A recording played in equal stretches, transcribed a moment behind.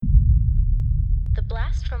The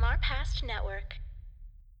Blast from Our Past Network.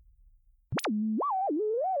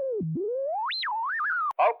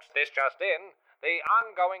 Folks, this just in. The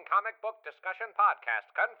ongoing comic book discussion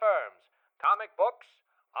podcast confirms comic books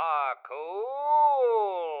are cool.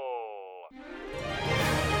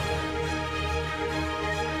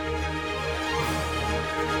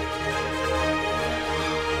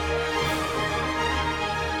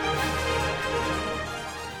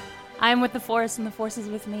 I'm with the Force, and the Force is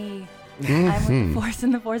with me. I'm with the Force,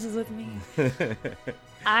 and the Force is with me.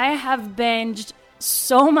 I have binged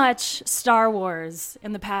so much Star Wars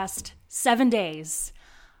in the past 7 days.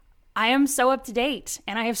 I am so up to date,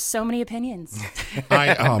 and I have so many opinions.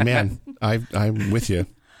 I'm with you.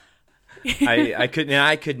 I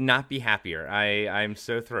could not be happier. I'm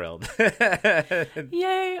so thrilled.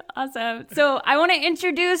 Yay, awesome. So I want to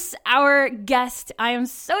introduce our guest. I am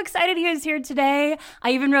so excited he is here today.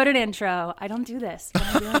 I even wrote an intro. I don't do this, but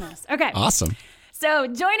I'm doing this. Okay. Awesome. So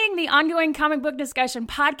joining the ongoing comic book discussion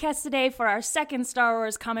podcast today for our second Star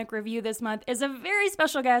Wars comic review this month is a very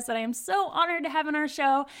special guest that I am so honored to have on our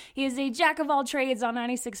show. He is a jack of all trades on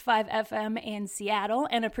 96.5 FM in Seattle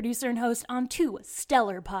and a producer and host on two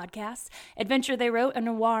stellar podcasts, Adventure They Wrote, a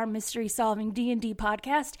noir mystery-solving D&D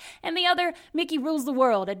podcast, and the other, Mickey Rules the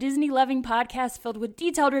World, a Disney-loving podcast filled with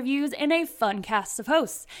detailed reviews and a fun cast of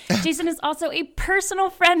hosts. Jason is also a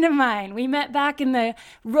personal friend of mine. We met back in the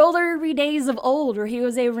rollery days of old, where he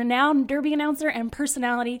was a renowned Derby announcer and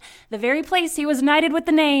personality, the very place he was knighted with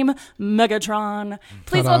the name Megatron.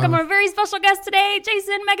 Please welcome our very special guest today,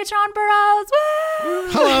 Jason Megatron Burrows. Woo!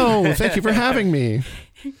 Hello, thank you for having me.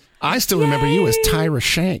 I still remember you as Tyra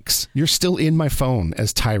Shanks. You're still in my phone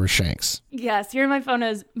as Tyra Shanks. Yes, you're in my phone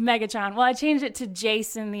as Megatron. Well, I changed it to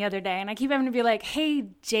Jason the other day, and I keep having to be like, hey,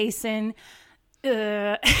 Jason.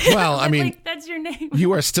 Well, I mean, like, that's your name.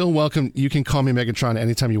 You are still welcome. You can call me Megatron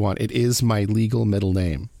anytime you want. It is my legal middle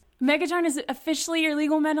name. Megatron is officially your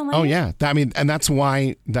legal middle name? Oh yeah, and that's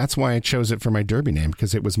why I chose it for my Derby name,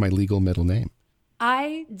 because it was my legal middle name.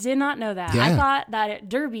 I did not know that. Yeah. I thought that at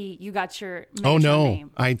Derby you got your Megatron name.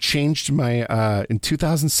 I changed my in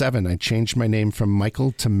 2007. I changed my name from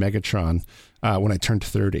Michael to Megatron when I turned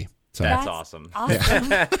 30. So That's awesome. Awesome.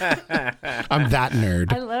 Yeah. I'm that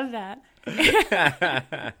nerd. I love that.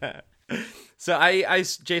 So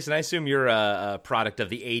Jason, I assume you're a product of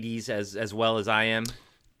the 80s as well as I am.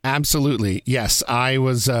 Absolutely. Yes. I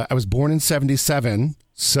was born in 77.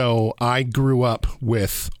 So I grew up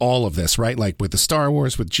with all of this, right? Like with the Star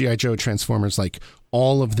Wars, with G.I. Joe, Transformers, like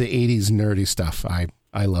all of the 80s nerdy stuff.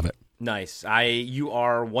 I love it. Nice. You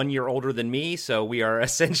are 1 year older than me, so we are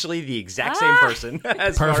essentially the exact same person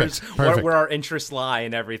as Perfect. far as where our interests lie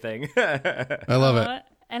and everything. I love it.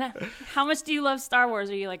 And how much do you love Star Wars?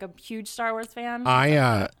 Are you like a huge Star Wars fan?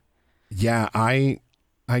 I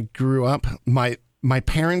grew up. My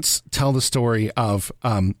parents tell the story of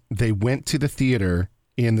they went to the theater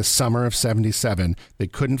in the summer of 77. They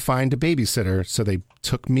couldn't find a babysitter, so they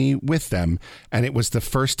took me with them, and it was the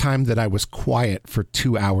first time that I was quiet for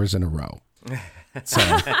 2 hours in a row. So,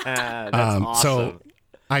 That's awesome. So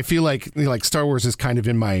I feel like Star Wars is kind of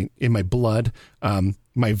in my blood.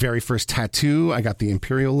 My very first tattoo, I got the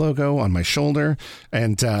Imperial logo on my shoulder,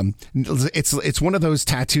 and it's one of those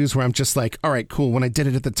tattoos where I'm just like, all right, cool. When I did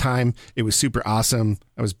it at the time, it was super awesome.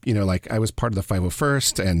 I was, I was part of the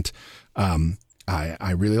 501st, and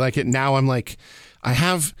I really like it. Now I'm like, I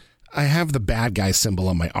have the bad guy symbol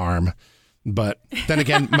on my arm. But then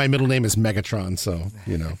again, my middle name is Megatron, so,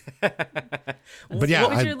 But yeah,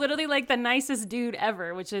 But you're literally like the nicest dude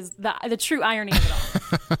ever, which is the true irony of it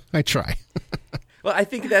all. I try. Well, I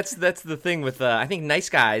think that's the thing with I think nice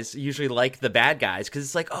guys usually like the bad guys because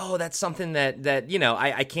it's like, oh, that's something that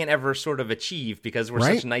I can't ever sort of achieve because we're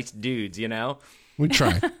such nice dudes, We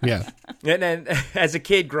try, yeah. And then as a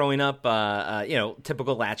kid growing up,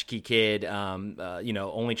 typical latchkey kid,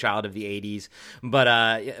 only child of the 80s.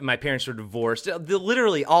 But my parents were divorced.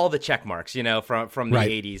 Literally all the check marks, from the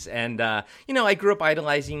 80s. And, I grew up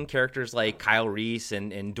idolizing characters like Kyle Reese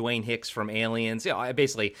and Dwayne Hicks from Aliens.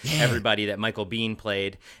 Basically everybody that Michael Biehn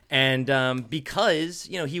played. And because,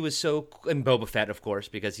 he was so – and Boba Fett, of course,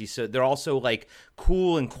 because they're also like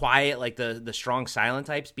cool and quiet, like the strong silent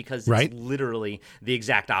types because it's literally – the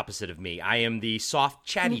exact opposite of me. I am the soft,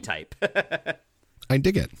 chatty type. I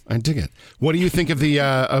dig it. What do you think of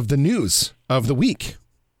the news of the week?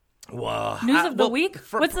 Whoa. News of the week?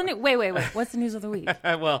 What's the Wait. What's the news of the week?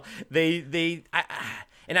 Well,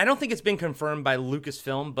 and I don't think it's been confirmed by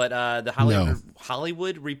Lucasfilm, but the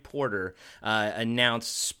Hollywood Reporter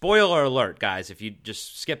announced, spoiler alert, guys, if you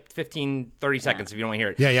just skip 15, 30 seconds if you don't want to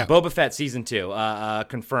hear it. Yeah. Boba Fett Season 2,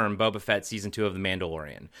 confirmed Boba Fett Season 2 of The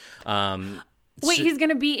Mandalorian. Wait, he's going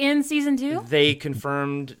to be in season 2? They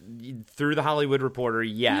confirmed through the Hollywood Reporter,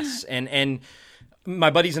 yes. And my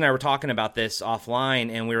buddies and I were talking about this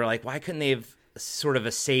offline, and we were like, why couldn't they have sort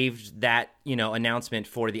of saved that, announcement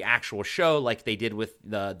for the actual show like they did with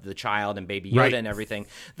the child and Baby Yoda Right. and everything?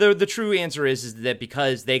 The true answer is that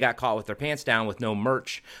because they got caught with their pants down with no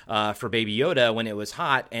merch for Baby Yoda when it was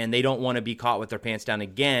hot, and they don't want to be caught with their pants down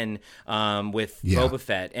again with Boba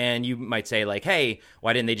Fett. And you might say, like, hey,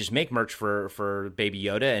 why didn't they just make merch for Baby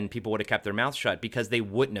Yoda and people would have kept their mouths shut? Because they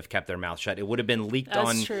wouldn't have kept their mouth shut. It would have been leaked That's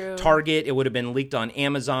on true. Target. It would have been leaked on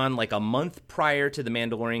Amazon like a month prior to The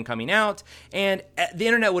Mandalorian coming out, and the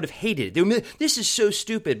internet would have hated it. This is so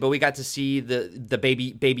stupid, but we got to see the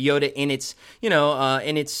baby Yoda in its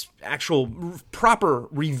in its actual proper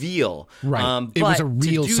reveal. Right. It but was a to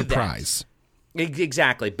real do surprise.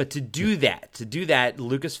 Exactly. But to do that,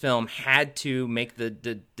 Lucasfilm had to make the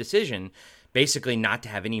decision basically not to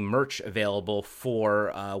have any merch available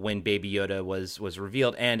for when Baby Yoda was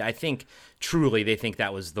revealed. And I think truly they think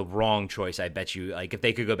that was the wrong choice. I bet you, like, if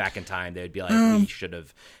they could go back in time, they would be like, we should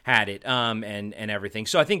have had it and everything.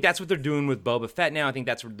 So I think that's what they're doing with Boba Fett now. I think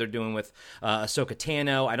that's what they're doing with Ahsoka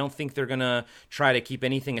Tano. I don't think they're going to try to keep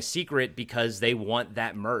anything a secret because they want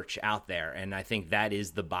that merch out there. And I think that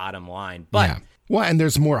is the bottom line. But Yeah. Well, and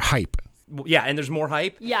there's more hype. yeah, and there's more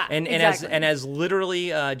hype. Yeah, and exactly. as literally,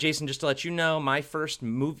 Jason, just to let you know, my first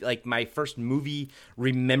movie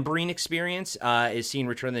remembering experience is seeing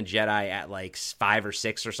Return of the Jedi at like 5 or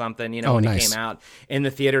 6 or something. When nice. it came out in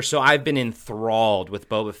the theater. So I've been enthralled with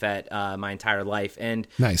Boba Fett my entire life. And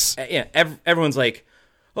Nice. Everyone's like,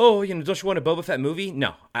 oh, don't you want a Boba Fett movie?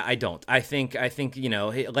 No, I don't. I think,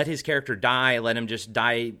 let his character die, let him just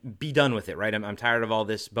die, be done with it, right? I'm tired of all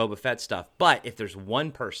this Boba Fett stuff. But if there's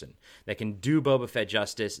one person that can do Boba Fett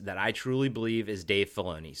justice that I truly believe is Dave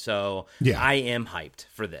Filoni. So Yeah. I am hyped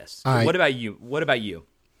for this. What about you?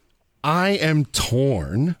 I am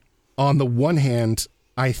torn. On the one hand,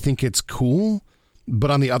 I think it's cool, but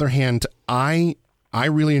on the other hand, I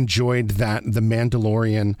really enjoyed that The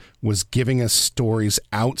Mandalorian was giving us stories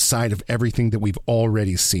outside of everything that we've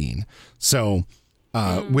already seen. So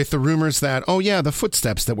with the rumors that, the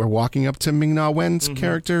footsteps that were walking up to Ming-Na Wen's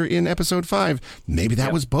character in episode 5, maybe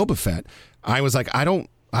that was Boba Fett. I was like, I don't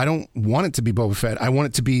want it to be Boba Fett. I want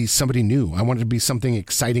it to be somebody new. I want it to be something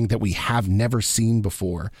exciting that we have never seen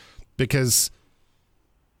before. Because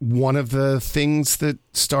one of the things that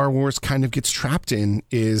Star Wars kind of gets trapped in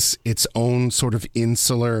is its own sort of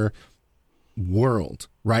insular world,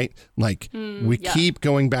 right? Like we keep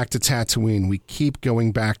going back to Tatooine. We keep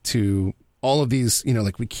going back to all of these,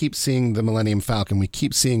 we keep seeing the Millennium Falcon. We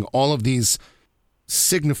keep seeing all of these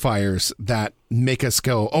signifiers that make us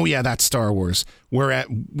go, oh yeah, that's Star Wars.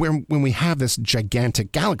 When we have this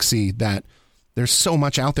gigantic galaxy that there's so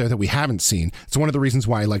much out there that we haven't seen. It's one of the reasons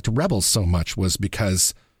why I liked Rebels so much was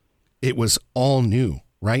because it was all new,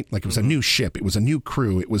 right? Like it was a new ship. It was a new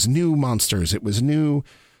crew. It was new monsters. It was new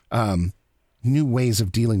ways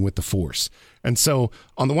of dealing with the Force. And so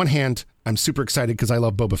on the one hand, I'm super excited because I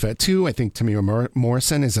love Boba Fett too. I think Tamir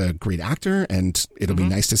Morrison is a great actor and it'll be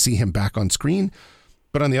nice to see him back on screen.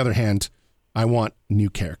 But on the other hand, I want new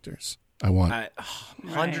characters. I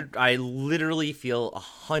literally feel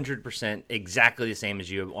 100% exactly the same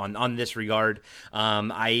as you on this regard.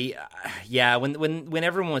 When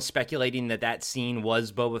everyone was speculating that scene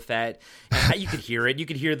was Boba Fett, you could hear it. You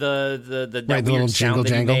could hear the right, the weird sound that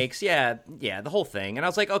he jangle. makes. Yeah, the whole thing. And I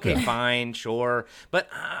was like, okay, fine, sure, but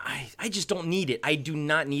I just don't need it. I do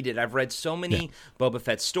not need it. I've read so many Boba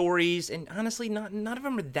Fett stories, and honestly, none of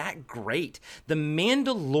them are that great. The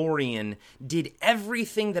Mandalorian did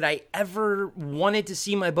everything that I ever wanted to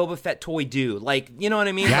see my Boba Fett toy do. Like, you know what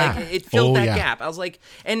I mean? Yeah. Like, it filled that yeah. gap. I was like,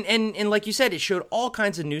 and like you said, it showed all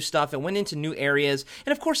kinds of new stuff. It went into new areas,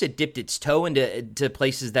 and of course, it dipped its toe into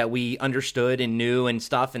places that we understood and knew and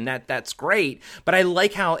stuff, and that's great. But I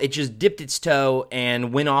like how it just dipped its toe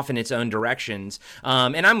and went off in its own directions.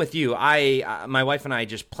 And I'm with you. My wife and I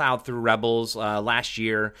just plowed through Rebels last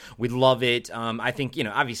year. We love it. I think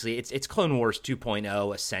obviously it's Clone Wars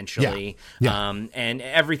 2.0 essentially. Yeah. And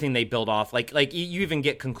everything they build off, like you even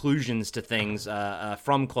get conclusions to things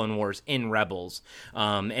from Clone Wars in Rebels,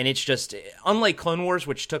 and it's just unlike Clone Wars,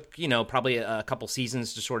 which took probably a couple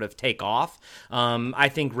seasons to sort of take off. I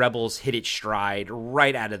think Rebels hit its stride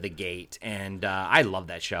right out of the gate, and I love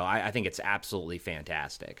that show. I think it's absolutely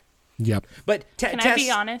fantastic. Yep. But Can Tess, I be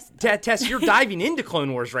honest? Tess, you're diving into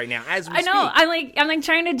Clone Wars right now as we I know. speak. I'm like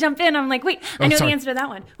trying to jump in. I'm like, wait, I know sorry. the answer to that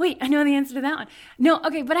one. Wait, I know the answer to that one. No,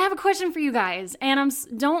 okay, but I have a question for you guys, and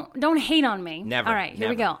don't hate on me. Never, All right, here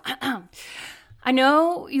we never. go. I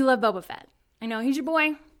know you love Boba Fett. I know he's your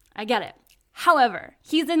boy. I get it. However,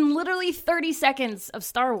 he's in literally 30 seconds of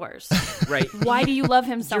Star Wars. Right. Why do you love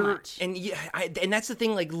him so much? And and that's the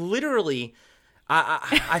thing. Like literally,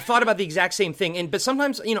 I thought about the exact same thing. But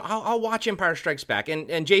sometimes, I'll watch Empire Strikes Back.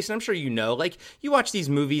 And Jason, I'm sure like you watch these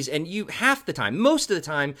movies and most of the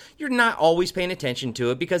time, you're not always paying attention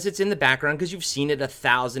to it because it's in the background because you've seen it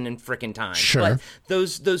 1,000 and frickin' times. Sure. But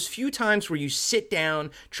those few times where you sit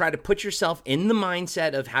down, try to put yourself in the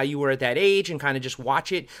mindset of how you were at that age and kind of just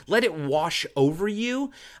watch it, let it wash over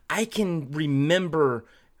you, I can remember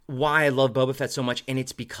why I love Boba Fett so much, and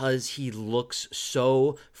it's because he looks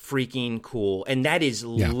so freaking cool, and that is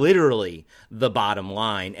literally the bottom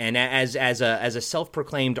line. And as a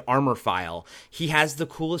self-proclaimed armorphile, he has the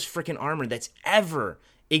coolest freaking armor that's ever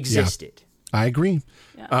existed. Yeah, I agree.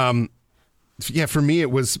 Yeah. For me,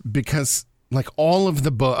 it was because like all of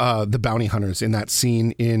the bounty hunters in that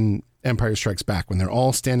scene in Empire Strikes Back, when they're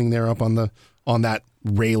all standing there up on that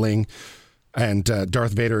railing. And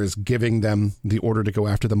Darth Vader is giving them the order to go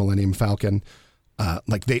after the Millennium Falcon.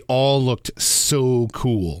 Like they all looked so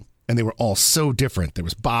cool, and they were all so different. There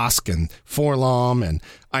was Bosk and Forlom and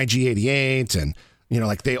IG-88, and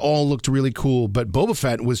like they all looked really cool. But Boba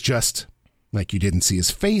Fett was just like, you didn't see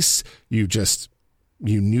his face. You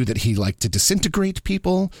knew that he liked to disintegrate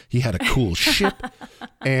people. He had a cool ship,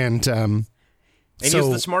 and he was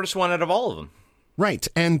the smartest one out of all of them. Right,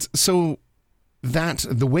 and so. That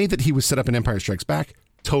the way that he was set up in Empire Strikes Back,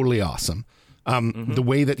 totally awesome. The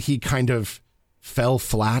way that he kind of fell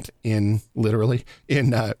flat in Return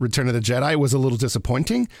of the Jedi was a little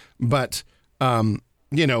disappointing, but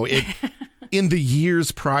it in the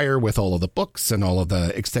years prior with all of the books and all of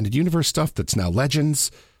the extended universe stuff that's now Legends,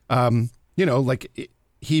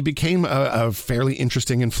 he became a fairly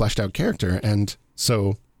interesting and fleshed out character, and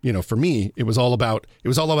so for me, it was all about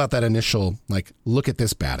that initial like, look at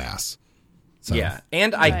this badass. So. Yeah,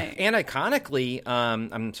 and iconically,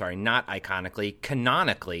 I'm sorry, not iconically,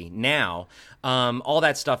 canonically now, all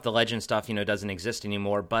that stuff, the legend stuff, doesn't exist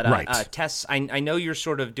anymore. But Tess, I know you're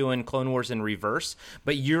sort of doing Clone Wars in reverse,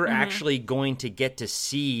 but you're actually going to get to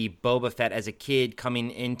see Boba Fett as a kid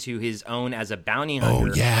coming into his own as a bounty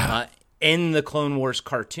hunter. Oh yeah. In the Clone Wars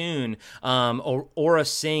cartoon, Aura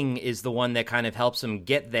Singh is the one that kind of helps him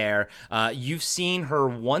get there. You've seen her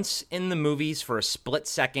once in the movies for a split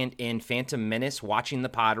second in Phantom Menace watching the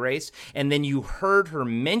pod race, and then you heard her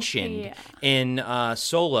mentioned in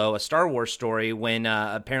Solo, a Star Wars story, when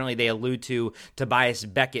apparently they allude to Tobias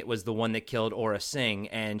Beckett was the one that killed Aura Singh,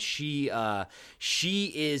 and she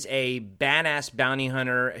is a badass bounty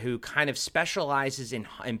hunter who kind of specializes in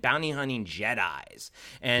bounty hunting Jedis,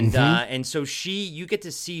 and so you get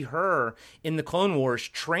to see her in the Clone Wars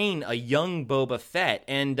train a young Boba Fett.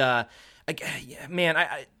 And, the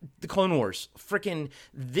Clone Wars, freaking,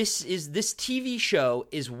 this TV show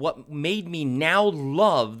is what made me now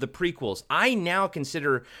love the prequels. I now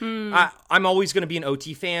consider, I'm always going to be an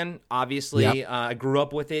OT fan, obviously. Yep. I grew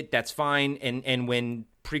up with it. That's fine. And when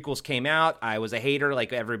prequels came out, I was a hater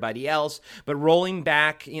like everybody else, but rolling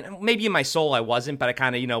back, maybe in my soul I wasn't, but I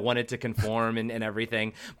kind of, wanted to conform and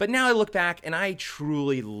everything. But now I look back and I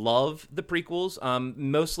truly love the prequels,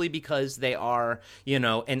 mostly because they are,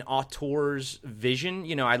 an auteur's vision.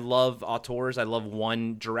 I love auteurs. I love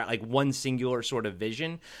one singular sort of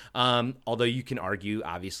vision. Although you can argue,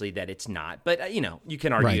 obviously, that it's not, but you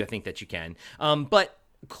can argue, right. I think that you can. But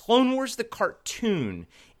Clone Wars, the cartoon,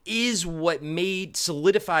 is what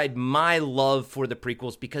solidified my love for the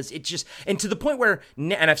prequels, because it just, and to the point where,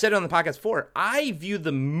 and I've said it on the podcast before, I view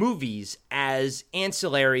the movies as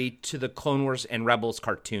ancillary to the Clone Wars and Rebels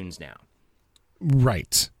cartoons now.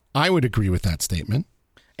 Right. I would agree with that statement.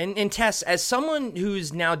 And Tess, as someone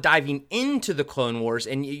who's now diving into the Clone Wars,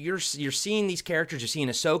 and you're seeing these characters, you're seeing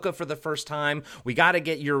Ahsoka for the first time, we got to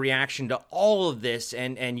get your reaction to all of this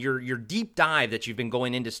and your deep dive that you've been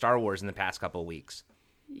going into Star Wars in the past couple of weeks.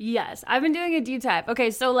 Yes, I've been doing a deep dive. Okay,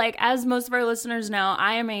 so as most of our listeners know,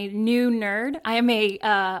 I am a new nerd. I am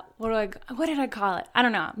a what did I call it? I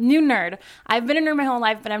don't know. New nerd. I've been a nerd my whole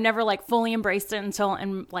life, but I've never fully embraced it until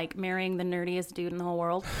I'm marrying the nerdiest dude in the whole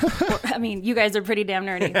world. I mean, you guys are pretty damn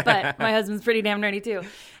nerdy, but my husband's pretty damn nerdy too.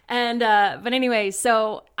 And but anyway,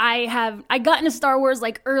 so I got into Star Wars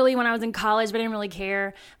early when I was in college, but I didn't really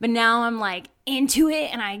care. But now I'm into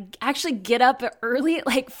it, and I actually get up early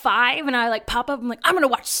at 5, and I pop up. I'm I'm gonna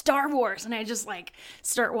watch Star Wars, and I just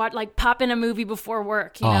start pop in a movie before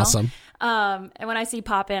work. You awesome. know? And when I see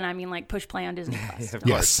pop in, I mean push play on Disney Plus.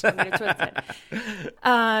 Yes.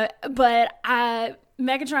 But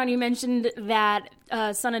Megatron, you mentioned that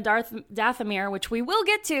son of Dathomir, which we will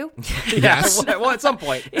get to. Yes. Well, at some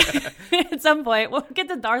point. At some point. We'll get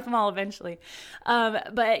to Darth Maul eventually.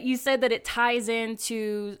 But you said that it ties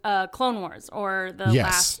into Clone Wars, or the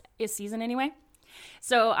last season anyway.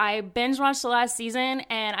 So I binge watched the last season,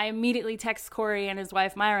 and I immediately text Corey and his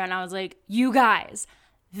wife Myra, and I was like, you guys,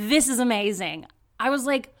 this is amazing. I was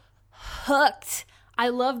like hooked. I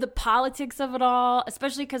love the politics of it all,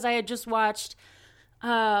 especially because I had just watched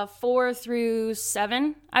 4 through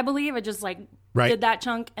 7, I believe. I just did that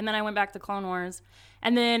chunk, and then I went back to Clone Wars.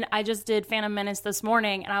 And then I just did Phantom Menace this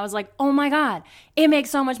morning, and I was like, oh my God, it makes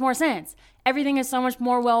so much more sense. Everything is so much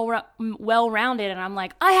more well-rounded, and I'm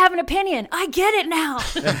like, I have an opinion. I get it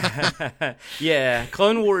now. Yeah,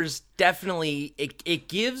 Clone Wars definitely, it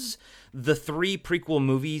gives the 3 prequel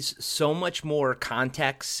movies so much more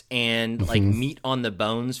context and like meat on the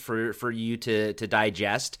bones for you to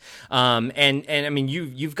digest. And I mean,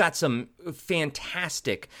 you've got some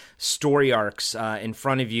fantastic story arcs in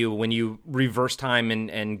front of you when you reverse time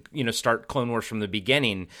and start Clone Wars from the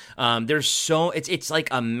beginning. It's like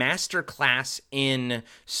a master class in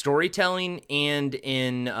storytelling and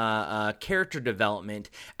in character development.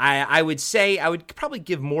 I would say I would probably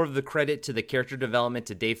give more of the credit to the character development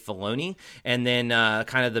to Dave Filoni, and then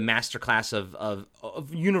kind of the masterclass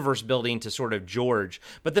of universe building to sort of George.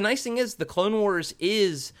 But the nice thing is the Clone Wars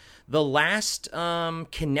is the last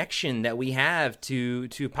connection that we have to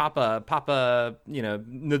Papa,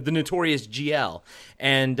 the notorious GL,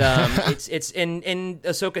 and it's and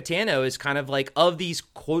Ahsoka Tano is kind of like, of these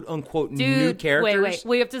quote unquote new characters. Wait,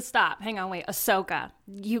 we have to stop. Hang on, Ahsoka,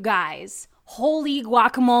 you guys, holy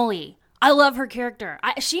guacamole! I love her character.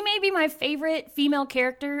 She may be my favorite female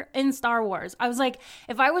character in Star Wars. I was like,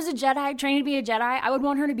 if I was a Jedi, trained to be a Jedi, I would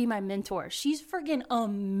want her to be my mentor. She's friggin'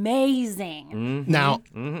 amazing. Mm-hmm. Now,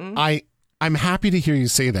 I'm happy to hear you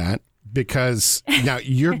say that, because now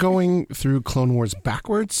you're going through Clone Wars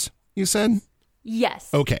backwards, you said? Yes.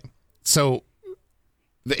 Okay. So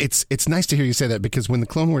it's nice to hear you say that, because when the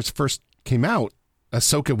Clone Wars first came out,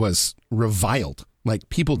 Ahsoka was reviled. Like,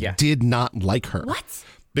 people did not like her. What?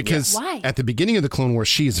 Because Why? at the beginning of the Clone Wars,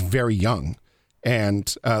 she is very young,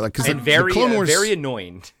 and very Clone Wars, very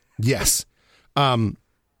annoying. Yes, the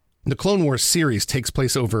Clone Wars series takes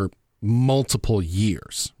place over multiple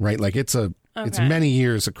years, right? Like it's many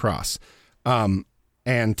years across,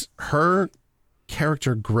 and her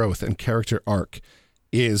character growth and character arc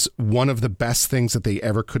is one of the best things that they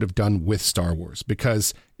ever could have done with Star Wars,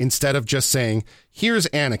 because instead of just saying, here's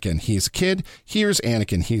Anakin, he's a kid, here's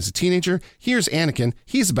Anakin, he's a teenager, here's Anakin,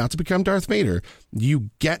 he's about to become Darth Vader, you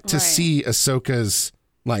get to see Ahsoka's,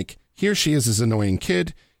 like, here she is as an annoying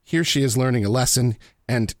kid, here she is learning a lesson,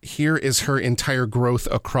 and here is her entire growth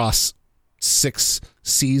across 6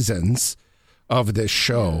 seasons of this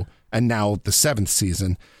show, and now the 7th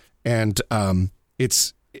season, and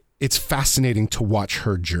it's fascinating to watch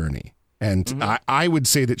her journey. And I would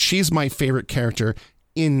say that she's my favorite character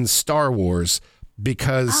in Star Wars,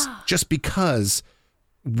 because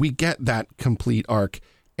we get that complete arc,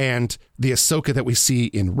 and the Ahsoka that we see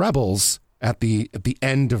in Rebels at the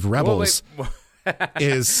end of Rebels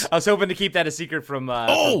is... I was hoping to keep that a secret from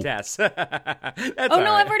Tess. I've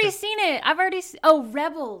already seen it.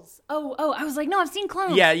 Rebels. I was like, no, I've seen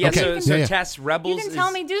Clones. Yeah. Okay. So Tess, Rebels. You can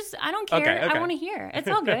tell me, I don't care. Okay. I want to hear. It's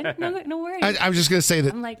all good. No worries. I was just going to say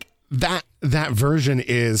that I'm like, that version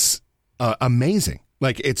is amazing.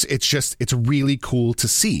 Like, it's really cool to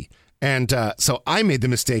see. And so I made the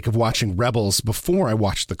mistake of watching Rebels before I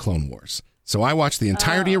watched the Clone Wars. So I watched the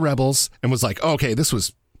entirety of Rebels and was like, okay, this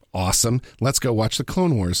was awesome. Let's go watch the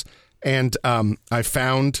Clone Wars. And I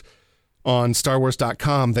found on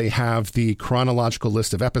StarWars.com, they have the chronological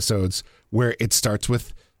list of episodes where it starts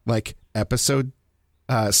with like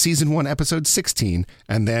season 1, episode 16,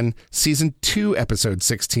 and then season 2, episode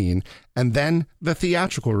 16, and then the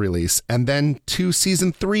theatrical release, and then 2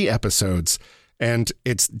 season 3 episodes. And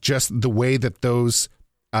it's just the way that those,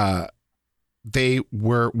 when they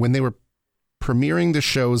were premiering the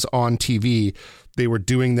shows on TV, they were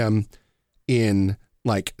doing them in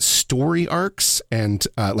like story arcs and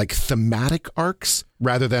like thematic arcs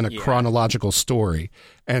rather than a chronological story.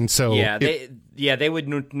 And so they would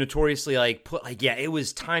notoriously like put it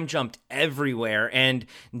was time jumped everywhere, and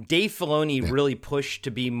Dave Filoni really pushed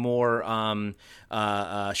to be more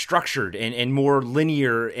structured and more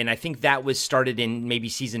linear, and I think that was started in maybe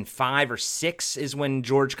season 5 or 6 is when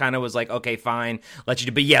George kind of was like, okay, fine, let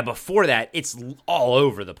you do. But before that, it's all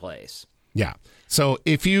over the place. Yeah. So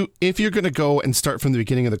if you're going to go and start from the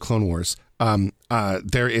beginning of the Clone Wars,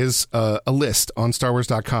 there is a list on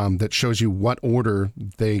StarWars.com that shows you what order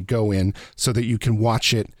they go in, so that you can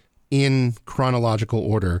watch it in chronological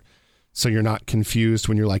order, so you're not confused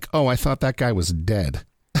when you're like, oh, I thought that guy was dead.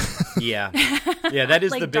 Yeah, that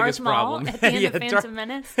is like the biggest Darth Maul problem. at the end of Phantom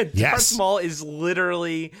Menace. Yes. Darth Maul is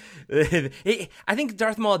literally. I think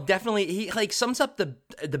Darth Maul definitely he like sums up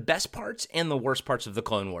the best parts and the worst parts of the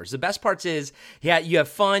Clone Wars. The best parts is you have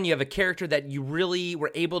fun, you have a character that you really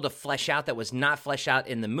were able to flesh out that was not fleshed out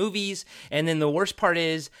in the movies, and then the worst part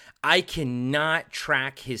is I cannot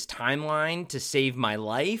track his timeline to save my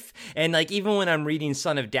life. And like even when I'm reading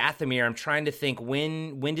Son of Dathomir, I'm trying to think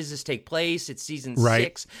when does this take place? It's season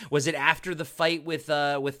 6. Was it after the fight with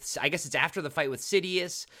I guess it's after the fight with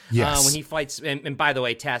Sidious? Yes. When he fights, and by the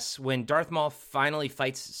way, Tess, when Darth Maul finally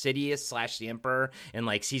fights Sidious / the Emperor in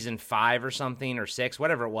like season 5 or something, or 6,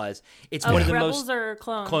 whatever it was, it's one of the Rebels most or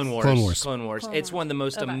Clones? Clone Wars. Clone Wars. Clone Wars. It's one of the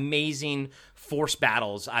most amazing Force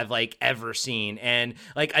battles I've like ever seen, and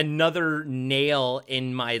like another nail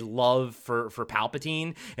in my love for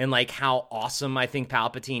Palpatine and like how awesome I think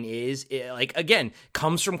Palpatine is. It, like again,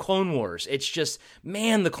 comes from Clone Wars. It's just,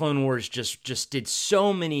 man, the Clone Wars just did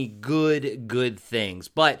so many good things.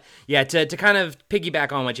 But yeah, to kind of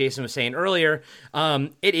piggyback on what Jason was saying earlier,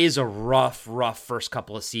 it is a rough first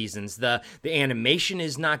couple of seasons. The animation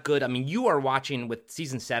is not good. I mean, you are watching with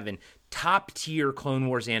season 7 top tier Clone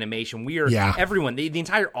Wars animation. We are everyone, the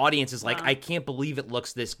entire audience is like, I can't believe it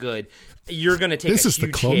looks this good. You're going to take a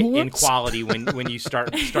huge hit in quality when you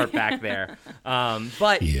start back there.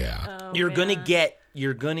 But you're going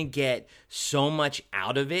to get so much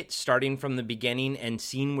out of it starting from the beginning and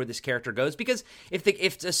seeing where this character goes, because if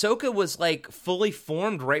Ahsoka was like fully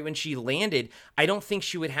formed right when she landed, I don't think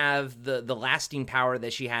she would have the lasting power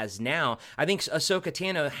that she has now. I think Ahsoka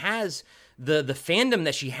Tano has the fandom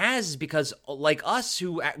that she has is because like us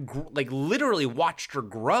who like literally watched her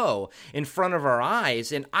grow in front of our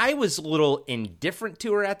eyes, and I was a little indifferent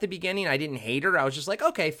to her at the beginning. I didn't hate her. I was just like,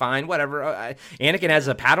 okay, fine, whatever. Anakin has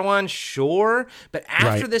a Padawan, sure. But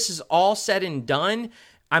after this is all said and done,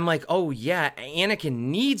 I'm like, oh yeah, Anakin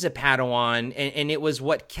needs a Padawan, and it was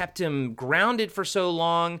what kept him grounded for so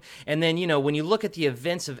long. And then, you know, when you look at the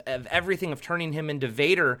events of everything of turning him into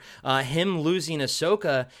Vader, him losing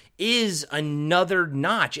Ahsoka is another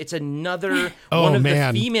notch. It's another one of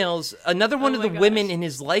the females, another one of the women in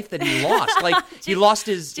his life that he lost. Like he lost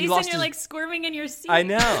his. Jason, you're like squirming in your seat. I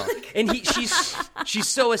know, and she's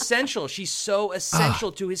so essential. She's so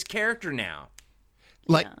essential to his character now.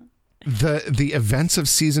 Like. Yeah. The events of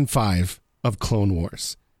season 5 of Clone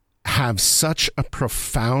Wars have such a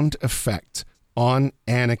profound effect on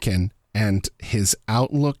Anakin and his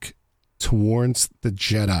outlook towards the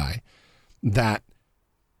Jedi that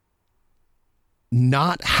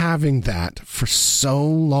not having that for so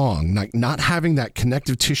long, like not having that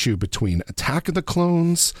connective tissue between Attack of the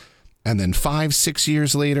Clones and then 5-6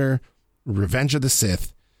 years later, Revenge of the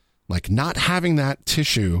Sith, like not having that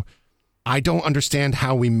tissue, I don't understand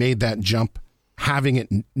how we made that jump having it.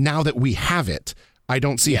 Now that we have it, I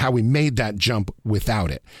don't see how we made that jump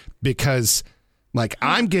without it, because like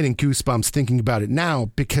I'm getting goosebumps thinking about it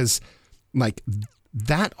now, because like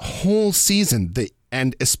that whole season,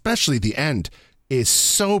 and especially the end, is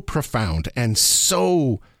so profound and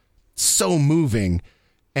so moving.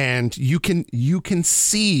 And you can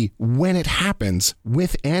see when it happens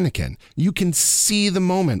with Anakin. You can see the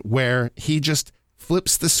moment where he just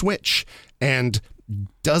flips the switch and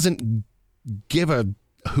doesn't give a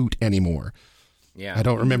hoot anymore. Yeah, I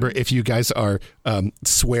don't remember if you guys are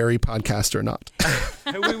sweary podcast or not.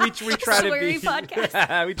 we try to be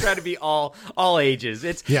podcast. We try to be all ages.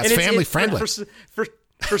 It's family friendly.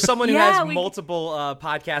 For someone who has multiple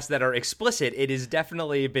podcasts that are explicit, it has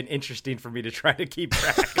definitely been interesting for me to try to keep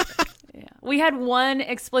track. Yeah. We had one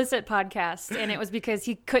explicit podcast, and it was because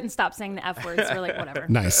he couldn't stop saying the F words. We're like, whatever.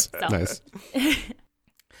 Nice.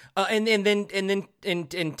 And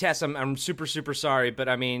then Tess, I'm super sorry, but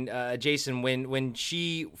I mean, Jason, when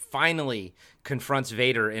she finally confronts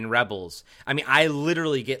Vader in Rebels, I mean, I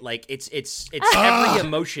literally get like it's every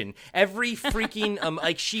emotion, every freaking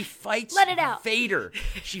like she fights Let it out. Vader.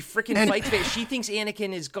 She freaking fights Vader. She thinks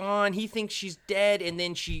Anakin is gone. He thinks she's dead, and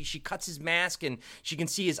then she cuts his mask and she can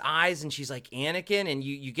see his eyes, and she's like, Anakin, and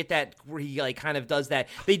you get that where he like kind of does that.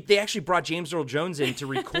 They actually brought James Earl Jones in to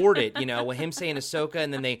record it, you know, with him saying Ahsoka,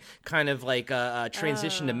 and then they kind of like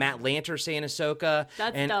transition to Matt Lanter saying Ahsoka.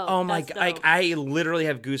 That's and dope. Oh my god, I literally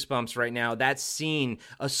have goosebumps right now. That scene,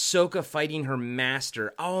 Ahsoka fighting her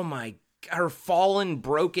master. Oh my her fallen,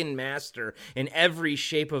 broken master in every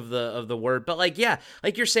shape of the word. But like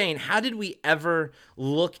you're saying, how did we ever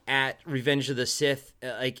look at Revenge of the Sith?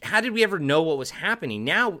 Like, how did we ever know what was happening?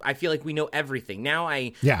 Now I feel like we know everything. Now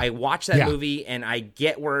I watch that movie and I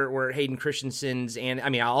get where Hayden Christensen's, and I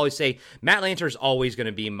mean, I always say Matt Lanter is always going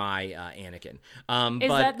to be my Anakin. Is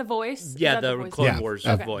that the voice? Yeah, the voice? Clone Wars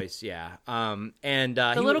voice. Yeah, and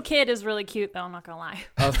the little kid is really cute, though. I'm not gonna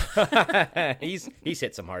lie. he's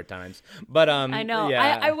hit some hard times, but I know.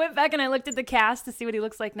 Yeah. I went back and I looked at the cast to see what he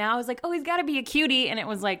looks like now. I was like, oh, he's got to be a cutie, and it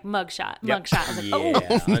was like mugshot. I was like, oh,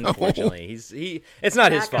 unfortunately, it's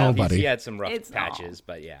not his fault. buddy. He had some rough patches,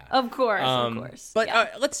 but yeah, of course. But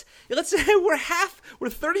let's we're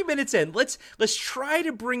 30 minutes in. Let's try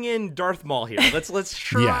to bring in Darth Maul here. Let's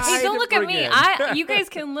try. Yes. Hey, don't to look at bring me. in- You guys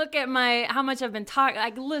can look at how much I've been talking.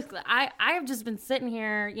 Like, look, I have just been sitting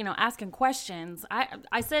here, asking questions.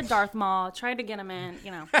 I said Darth Maul, tried to get him in,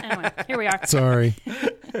 Anyway, here we are. Sorry.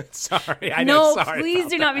 Sorry, I know. No, Sorry please about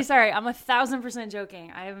do not be sorry. I'm 1,000%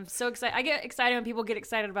 joking. I am so excited. I get excited when people get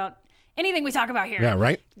excited about anything we talk about here. Yeah,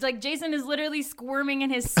 right? It's like Jason is literally squirming in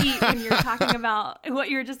his seat when you're talking about what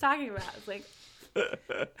you were just talking about. It's like,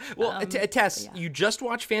 well, Tess, you just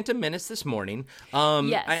watched Phantom Menace this morning.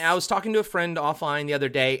 Yes. I was talking to a friend offline the other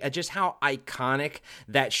day, just how iconic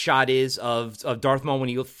that shot is of Darth Maul when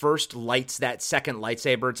he first lights that second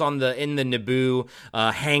lightsaber. It's in the Naboo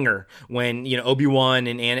hangar when Obi-Wan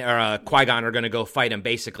and Qui-Gon are going to go fight him,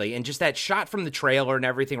 basically, and just that shot from the trailer and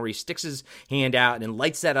everything where he sticks his hand out and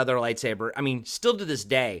lights that other lightsaber. I mean, still to this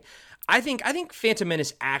day, I think Phantom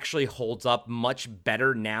Menace actually holds up much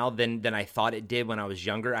better now than I thought it did when I was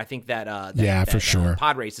younger. I think that for sure.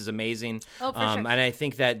 Pod Race is amazing. Oh, for sure. And I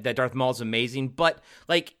think that Darth Maul is amazing. But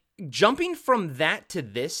like jumping from that to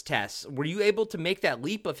this, Tess, were you able to make that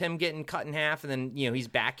leap of him getting cut in half and then he's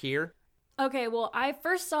back here? okay, well, I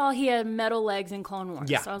first saw he had metal legs in Clone Wars.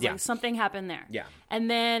 Yeah, So I was yeah. like, something happened there. Yeah. And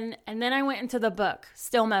then I went into the book,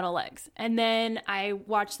 still metal legs. And then I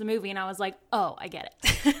watched the movie and I was like, oh, I get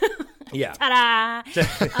it. Yeah. Ta-da!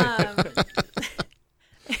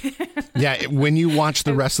 Yeah, when you watch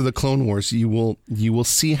the rest of the Clone Wars, you will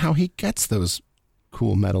see how he gets those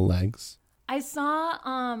cool metal legs. I saw,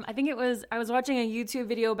 I was watching a YouTube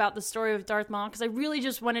video about the story of Darth Maul because I really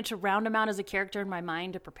just wanted to round him out as a character in my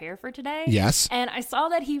mind to prepare for today. Yes. And I saw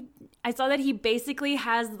that he basically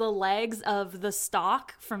has the legs of the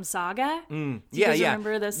Stalk from Saga. Do you guys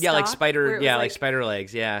remember the Stalk? Yeah, like spider. Where it Yeah, was like spider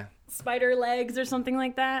legs. Yeah. spider legs or something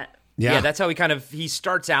like that. Yeah. Yeah, that's how he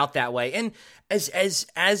starts out that way. And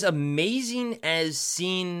as amazing as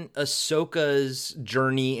seeing Ahsoka's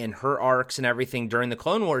journey and her arcs and everything during the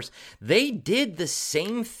Clone Wars, they did the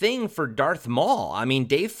same thing for Darth Maul. I mean,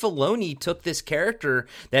 Dave Filoni took this character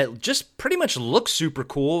that just pretty much looked super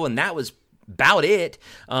cool, and that was about it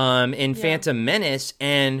in Phantom Menace,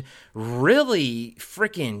 and really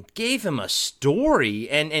freaking gave him a story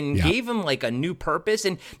and gave him like a new purpose.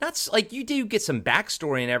 And that's like, you do get some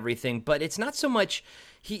backstory and everything, but it's not so much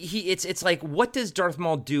it's like, what does Darth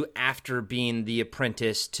Maul do after being the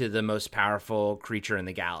apprentice to the most powerful creature in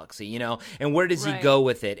the galaxy, and where does he go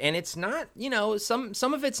with it? And it's not,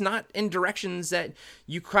 some of it's not in directions that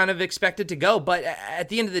you kind of expect it to go, but at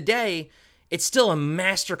the end of the day, it's still a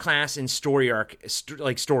masterclass in story arc,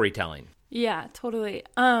 like storytelling. Yeah, totally.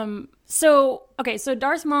 So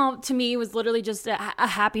Darth Maul to me was literally just a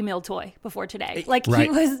Happy Meal toy before today. Like he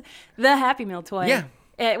was the Happy Meal toy. Yeah.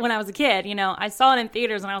 When I was a kid, I saw it in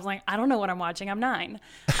theaters and I was like, I don't know what I'm watching. I'm 9.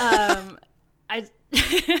 But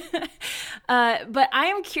I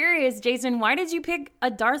am curious, Jason, why did you pick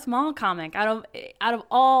a Darth Maul comic out of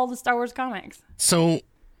all the Star Wars comics? So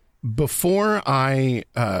before I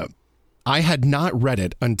had not read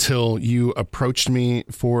it until you approached me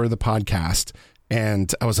for the podcast,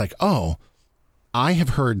 and I was like, oh, I have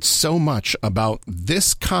heard so much about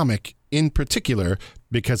this comic in particular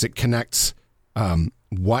because it connects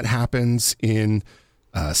what happens in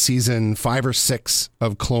season 5 or 6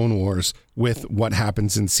 of Clone Wars with what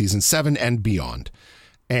happens in season 7 and beyond.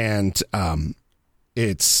 And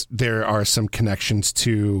there are some connections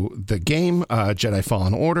to the game, Jedi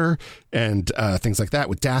Fallen Order, and things like that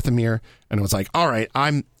with Dathomir. And I was like, all right,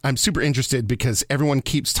 I'm super interested because everyone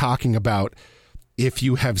keeps talking about, if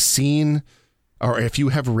you have seen or if you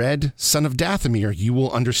have read Son of Dathomir, you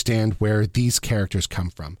will understand where these characters come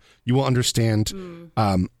from. You will understand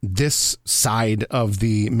this side of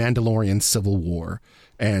the Mandalorian Civil War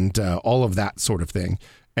and all of that sort of thing.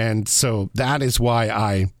 And so that is why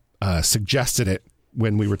I suggested it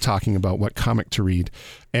when we were talking about what comic to read.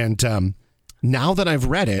 And now that I've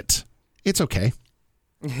read it, it's okay.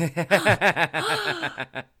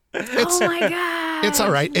 Oh my God. It's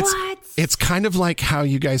all right. What? It's kind of like how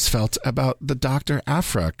you guys felt about the Dr.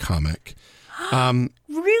 Aphra comic.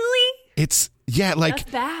 Really? Like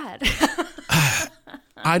That's bad.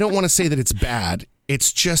 I don't want to say that it's bad.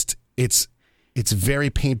 It's just it's very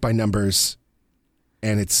paint by numbers,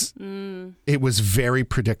 and it was very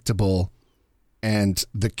predictable, and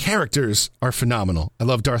the characters are phenomenal. I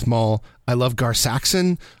love Darth Maul. I love Gar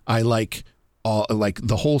Saxon. I like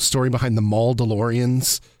the whole story behind the Maul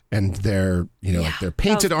DeLoreans and their like their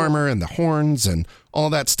painted armor and the horns and all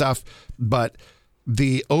that stuff. But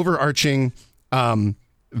the overarching,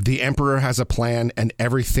 the Emperor has a plan, and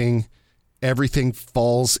everything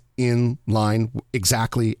falls in line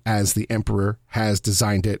exactly as the Emperor has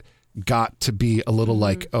designed it. Got to be a little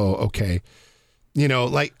like, oh, okay.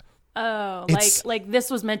 Like this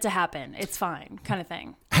was meant to happen. It's fine, kind of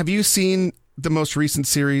thing. Have you seen the most recent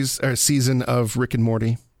season of Rick and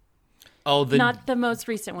Morty? Oh, not the most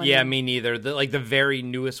recent one. Yeah, me neither. The very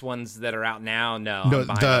newest ones that are out now. No,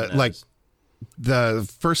 the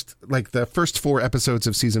first 4 episodes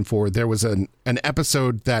of season 4, there was an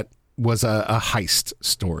episode that was a heist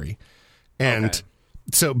story. And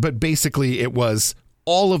but basically it was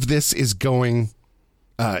all of this is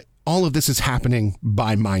happening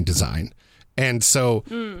by mind design. And so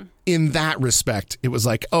in that respect, it was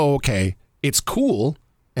like, oh, okay, it's cool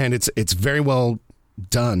and it's very well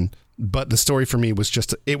done. But the story for me was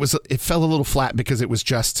just, it fell a little flat because it was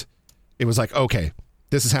like, okay,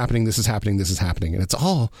 this is happening. And it's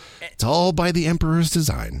all by the Emperor's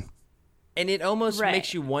design. And it almost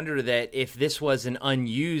makes you wonder that if this was an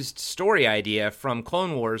unused story idea from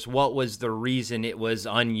Clone Wars, what was the reason it was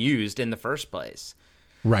unused in the first place?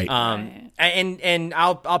 Right. And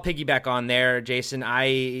I'll piggyback on there, Jason.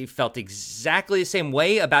 I felt exactly the same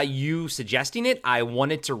way about you suggesting it. I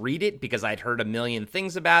wanted to read it because I'd heard a million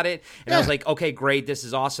things about it. And I was like, okay, great. This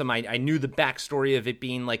is awesome. I knew the backstory of it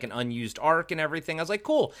being like an unused arc and everything. I was like,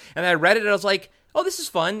 cool. And I read it and I was like, oh, this is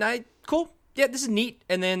fun. Cool. Yeah, this is neat.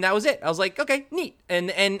 And then that was it. I was like, okay, neat.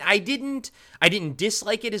 And I didn't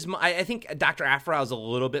dislike it as much. I think Dr. Aphra I was a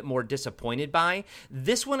little bit more disappointed by.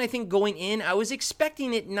 This one, I think going in, I was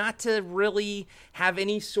expecting it not to really have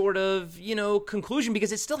any sort of, conclusion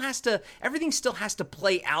because everything still has to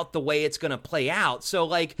play out the way it's going to play out. So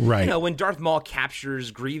when Darth Maul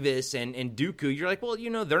captures Grievous and Dooku, you're like, well,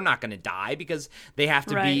 they're not going to die because they have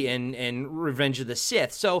to be in Revenge of the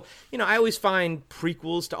Sith. So, I always find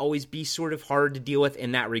prequels to always be sort of hard to deal with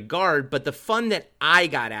in that regard, but the fun that I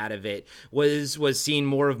got out of it was seeing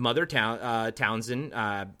more of Mother Townsend.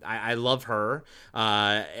 I love her.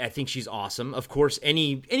 I think she's awesome. Of course,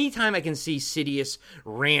 anytime I can see Sidious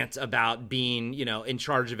rant about being, in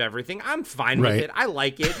charge of everything, I'm fine with it. I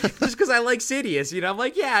like it just because I like Sidious. I'm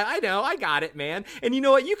like, yeah, I know, I got it, man. And you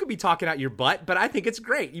know what? You could be talking out your butt, but I think it's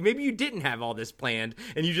great. Maybe you didn't have all this planned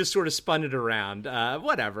and you just sort of spun it around.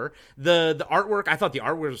 Whatever. The artwork, I thought the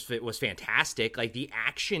artwork was fantastic. Like the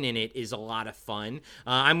action in it is a lot of fun.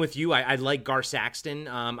 I'm with you. I like Gar Saxton.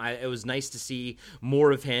 It was nice to see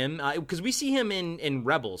more of him because we see him in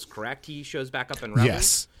Rebels, correct? He shows back up in Rebels.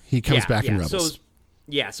 Yes, he comes back in Rebels.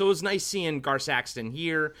 So it was nice seeing Gar Saxton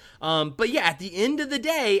here. But yeah, at the end of the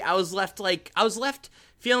day, I was left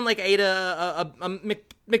feeling like I ate a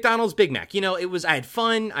McDonald's Big Mac. I had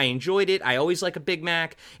fun. I enjoyed it. I always like a Big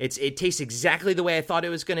Mac. It tastes exactly the way I thought it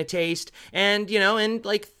was going to taste. And, and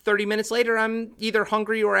like 30 minutes later, I'm either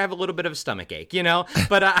hungry or I have a little bit of a stomach ache,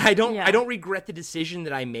 But I don't regret the decision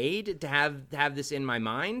that I made to have this in my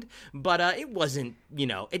mind. But it wasn't,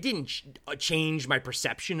 it didn't change my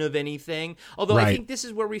perception of anything. Although I think this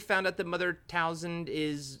is where we found out that Mother Townsend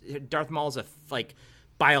is Darth Maul's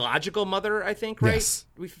biological mother, I think, right? Yes.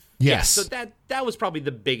 Yeah, so that was probably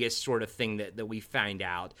the biggest sort of thing that we find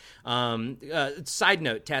out. Side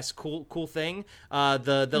note, Tess, cool thing.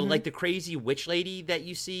 The crazy witch lady that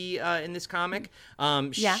you see in this comic.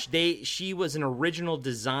 She was an original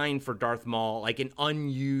design for Darth Maul, like an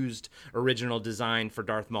unused original design for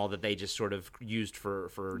Darth Maul that they just sort of used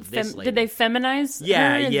for this lady. Did they feminize?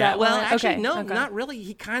 Yeah. Well, actually, okay. no, not really.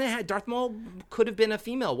 He kind of had Darth Maul could have been a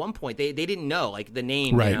female at one point. They didn't know like the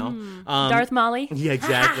name, right? Darth Molly. Yeah,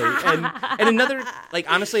 exactly. And another,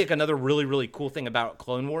 honestly, another really, really cool thing about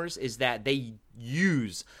Clone Wars is that they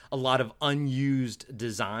use a lot of unused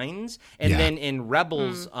designs. And then in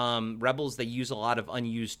Rebels, they use a lot of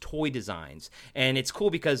unused toy designs. And it's cool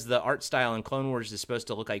because the art style in Clone Wars is supposed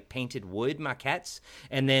to look like painted wood maquettes.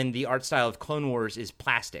 And then the art style of Clone Wars is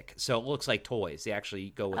plastic. So it looks like toys. They actually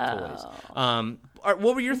go with toys.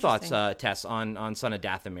 What were your thoughts, Tess, on Son of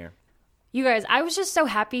Dathomir? You guys, I was just so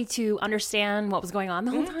happy to understand what was going on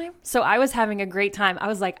the whole time. So I was having a great time. I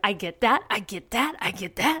was like, I get that. I get that. I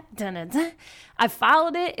get that. Dun, dun, dun. I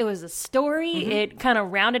followed it. It was a story. It kind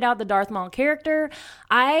of rounded out the Darth Maul character.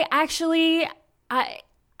 I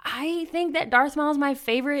think that Darth Maul is my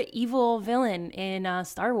favorite evil villain in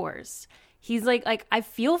Star Wars. He's like I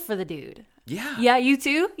feel for the dude. Yeah. Yeah, you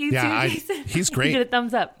too? You Yeah, too, Jason? he's great. You get a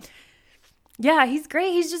thumbs up. Yeah, he's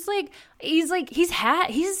great. He's just he's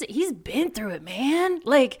been through it, man.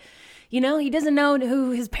 Like, you know, he doesn't know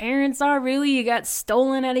who his parents are really. He got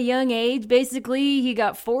stolen at a young age, basically. He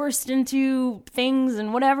got forced into things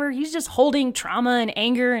and whatever. He's just holding trauma and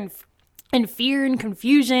anger and fear and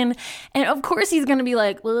confusion. And of course he's going to be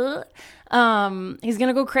like, ugh. He's going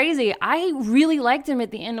to go crazy. I really liked him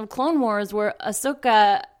at the end of Clone Wars where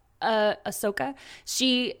Ahsoka,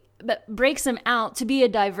 she breaks him out to be a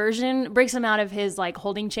diversion, breaks him out of his like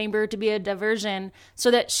holding chamber to be a diversion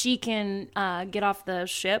so that she can get off the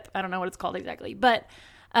ship. I don't know what it's called exactly, but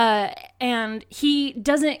and he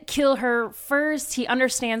doesn't kill her first. He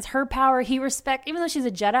understands her power. He even though she's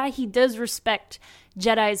a Jedi, he does respect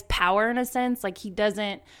Jedi's power in a sense. Like he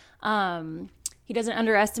doesn't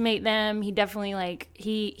underestimate them. He definitely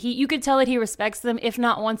you could tell that he respects them, if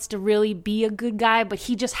not wants to really be a good guy, but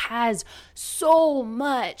he just has so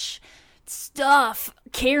much stuff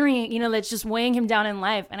carrying, that's just weighing him down in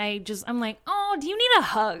life. And I'm like, oh, do you need a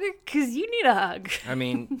hug? Because you need a hug. I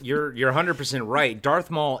mean, you're 100% right. Darth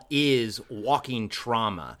Maul is walking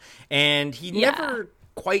trauma. And he never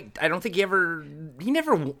quite, I don't think he never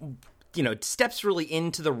steps really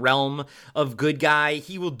into the realm of good guy.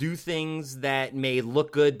 He will do things that may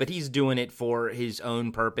look good, but he's doing it for his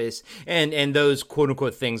own purpose. And those quote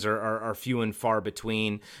unquote things are few and far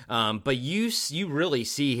between. But you really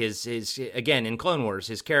see his again in Clone Wars,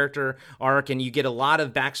 his character arc, and you get a lot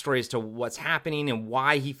of backstory as to what's happening and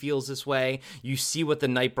why he feels this way. You see what the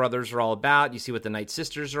Night Brothers are all about. You see what the Night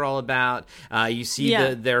Sisters are all about. You see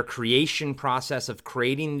their creation process of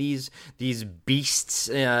creating these beasts,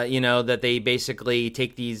 that they basically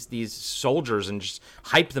take these soldiers and just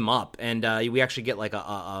hype them up. And we actually get like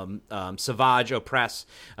a Savage Opress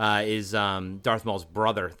is Darth Maul's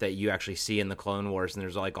brother that you actually see in the Clone Wars, and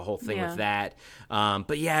there's like a whole thing with that.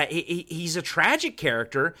 But yeah, he's a tragic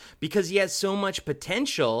character because he has so much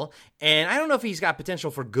potential. And I don't know if he's got potential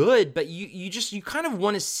for good, but you kind of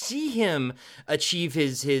want to see him achieve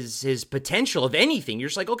his potential of anything. You're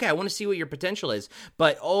just like, okay, I want to see what your potential is.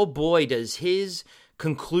 But oh boy, does his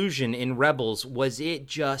conclusion in Rebels, was it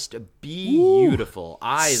just beautiful.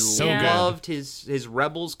 I loved his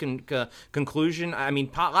Rebels conclusion. I mean,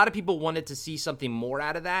 a lot of people wanted to see something more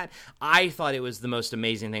out of that. I thought it was the most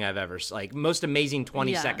amazing thing I've ever, most amazing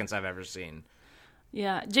 20 seconds I've ever seen.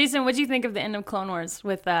 Yeah. Jason, what do you think of the end of Clone Wars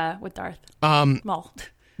with Darth Maul?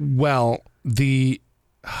 Well, which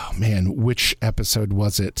episode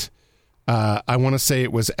was it? I want to say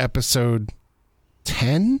it was episode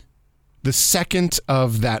 10? The second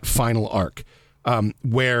of that final arc,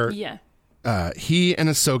 where he and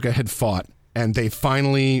Ahsoka had fought, and they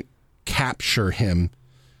finally capture him,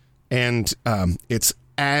 and it's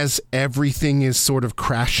as everything is sort of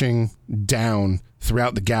crashing down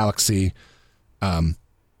throughout the galaxy.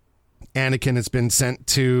 Anakin has been sent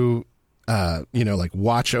to,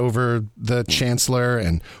 watch over the Chancellor,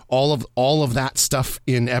 and all of that stuff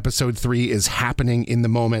in episode 3 is happening in the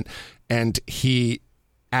moment, and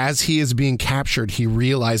as he is being captured, he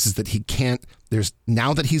realizes that he can't,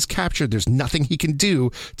 now that he's captured, there's nothing he can do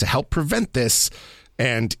to help prevent this.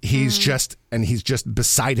 And he's just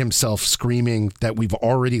beside himself, screaming that we've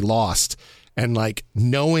already lost. And like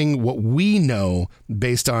knowing what we know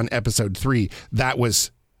based on episode 3, that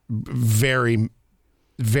was very,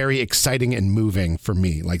 very exciting and moving for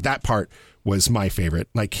me. Like that part was my favorite.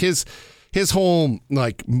 Like his whole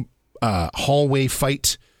hallway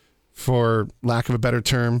fight, for lack of a better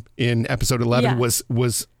term, in episode 11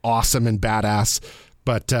 was awesome and badass.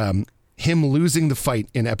 But him losing the fight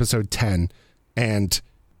in episode 10 and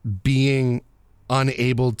being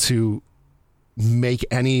unable to make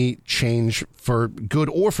any change for good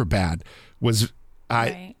or for bad was,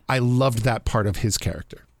 I loved that part of his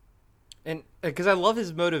character. And because I love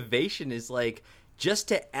his motivation is like just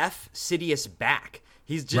to F Sidious back.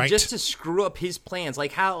 He's just to screw up his plans.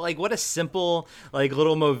 Like what a simple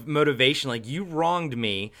little motivation. Like, you wronged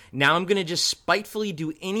me. Now I'm going to just spitefully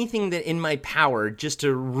do anything that in my power just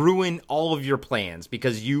to ruin all of your plans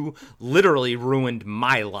because you literally ruined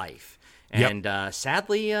my life. And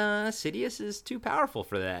sadly, Sidious is too powerful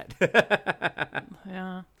for that.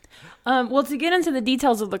 Yeah. Well, to get into the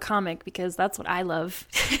details of the comic, because that's what I love.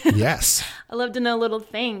 Yes. I love to know little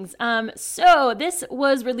things. So this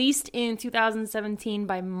was released in 2017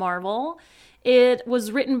 by Marvel. It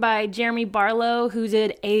was written by Jeremy Barlow, who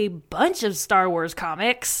did a bunch of Star Wars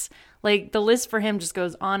comics. Like, the list for him just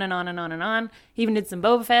goes on and on and on and on. He even did some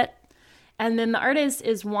Boba Fett. And then the artist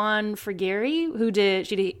is Juan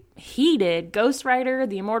Frigeri, he did Ghost Rider,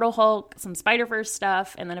 The Immortal Hulk, some Spider-Verse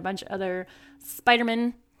stuff, and then a bunch of other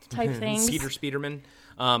Spider-Man type things. Peter Speederman.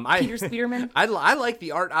 Peter Speederman. I like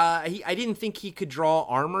the art. I didn't think he could draw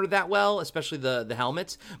armor that well, especially the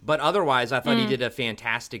helmets. But otherwise, I thought he did a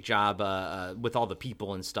fantastic job with all the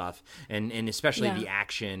people and stuff, and especially the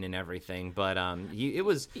action and everything. But it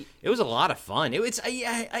was a lot of fun.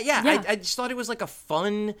 I just thought it was like a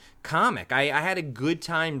fun comic. I had a good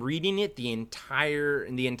time reading it the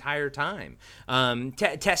entire time.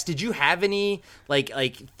 Tess, did you have any like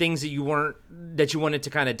things that you wanted to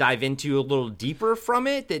kind of dive into a little deeper from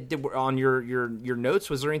it that were on your notes?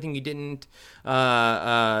 Was there anything you didn't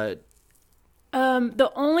the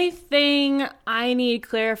only thing I need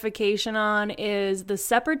clarification on is the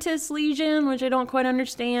Separatist Legion, which I don't quite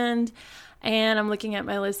understand. And I'm looking at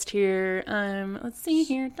my list here. Let's see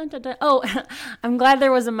here. Dun, dun, dun. Oh, I'm glad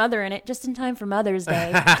there was a mother in it, just in time for Mother's Day.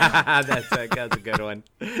 That's a good one.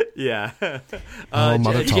 Yeah.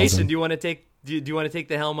 Mother Jason, do you want to take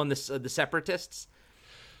the helm on the Separatists?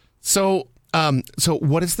 So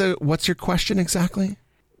what's your question exactly?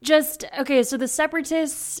 Okay, so the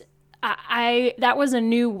Separatists, that was a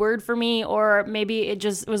new word for me, or maybe it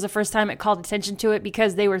just was the first time it called attention to it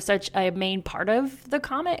because they were such a main part of the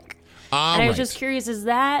comic. And I was just curious, is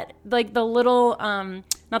that like the little,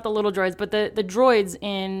 not the little droids, but the droids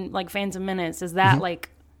in like Phantom Menace, is that like,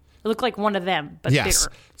 it looked like one of them, but bigger?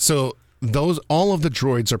 So all of the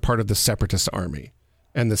droids are part of the Separatist army.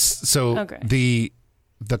 And the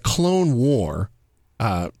Clone War,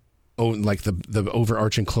 like the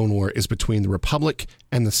overarching Clone War is between the Republic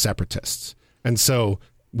and the Separatists. And so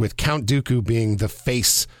with Count Dooku being the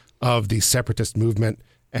face of the Separatist movement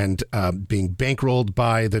and being bankrolled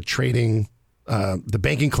by the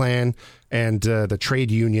banking clan and the trade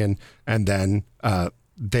union, and then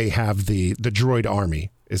they have the droid army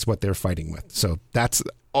is what they're fighting with. So that's,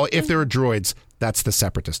 if there are droids, that's the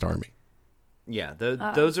Separatist army. Yeah,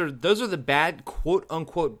 those are the bad, quote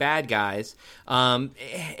unquote bad guys.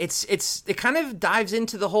 It kind of dives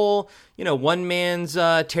into the whole, one man's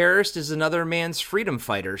terrorist is another man's freedom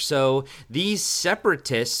fighter. So these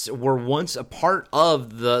Separatists were once a part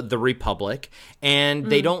of the Republic, and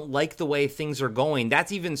they don't like the way things are going.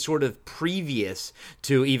 That's even sort of previous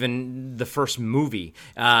to even the first movie,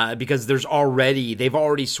 because they've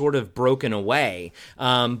already sort of broken away.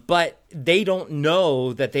 But they don't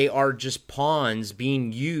know that they are just pawns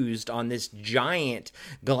being used on this giant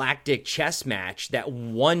galactic chess match that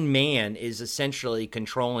one man is essentially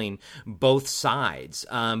controlling both sides.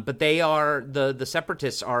 But they are, the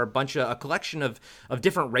Separatists are a collection of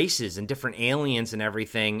different races and different aliens and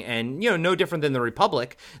everything. And, no different than the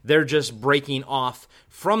Republic. They're just breaking off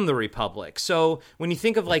from the Republic. So when you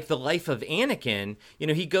think of like the life of Anakin,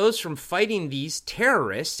 he goes from fighting these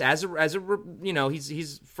terrorists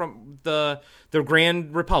he's from the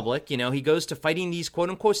Grand Republic, he goes to fighting these quote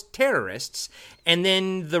unquote terrorists, and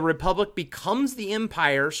then the Republic becomes the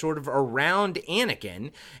Empire sort of around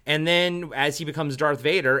Anakin, and then as he becomes Darth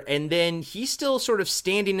Vader, and then he's still sort of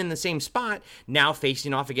standing in the same spot, now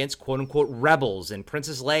facing off against quote unquote rebels and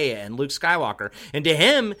Princess Leia and Luke Skywalker. And to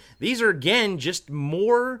him, these are again just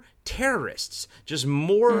more terrorists, just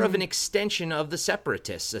more of an extension of the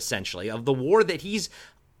Separatists, essentially, of the war that he's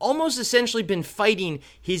almost essentially been fighting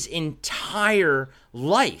his entire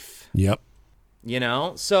life. Yep.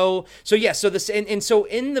 So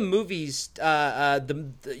in the movies,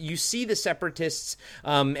 you see the Separatists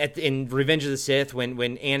in Revenge of the Sith when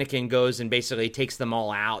Anakin goes and basically takes them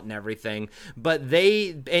all out and everything. But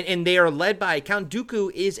they are led by Count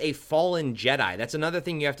Dooku is a fallen Jedi. That's another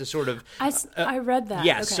thing you have to sort of. I read that.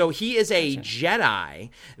 Yeah, okay. So he is a Jedi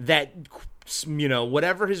that,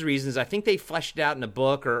 whatever his reasons, I think they fleshed it out in a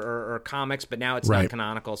book or comics, but now it's not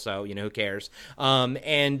canonical, so, who cares?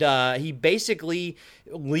 And he basically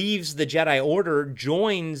leaves the Jedi Order,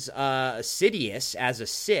 joins Sidious as a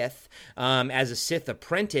Sith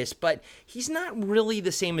apprentice, but he's not really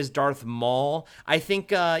the same as Darth Maul. I think,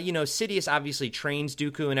 Sidious obviously trains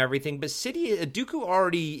Dooku and everything, but Dooku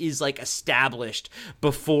already is, like, established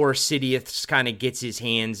before Sidious kind of gets his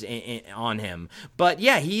hands on him. But,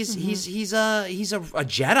 yeah, he's a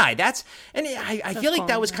Jedi. I feel like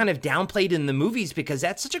that was kind of downplayed in the movies because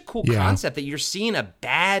that's such a cool concept that you're seeing a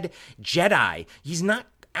bad Jedi. He's not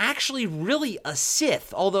actually really a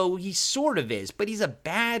Sith, although he sort of is, but he's a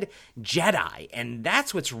bad Jedi, and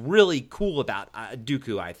that's what's really cool about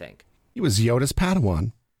Dooku, I think. He was Yoda's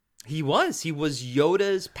Padawan. He was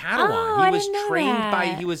Yoda's Padawan. Oh, He was I didn't know trained by,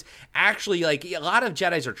 that. he was actually, like, a lot of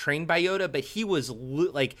Jedis are trained by Yoda, but he was,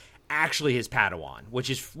 like, actually his Padawan,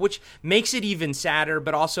 which makes it even sadder,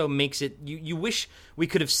 but also makes it, you wish we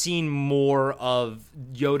could have seen more of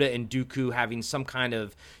Yoda and Dooku having some kind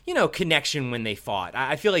of, connection when they fought.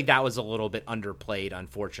 I feel like that was a little bit underplayed,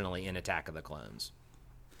 unfortunately, in Attack of the Clones.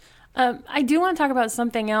 I do want to talk about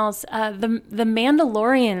something else. The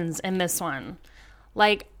Mandalorians in this one,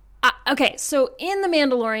 like. Okay, so in The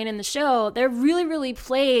Mandalorian, in the show, they're really, really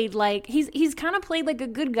played like he's kind of played like a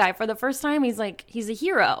good guy for the first time. He's a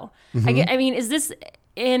hero. I mean, is this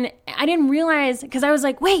in? I didn't realize because I was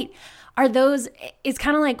like, wait, are those? It's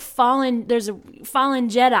kind of like fallen. There's a fallen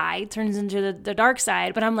Jedi turns into the dark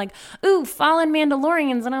side, but I'm like, ooh, fallen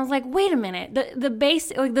Mandalorians, and I was like, wait a minute. The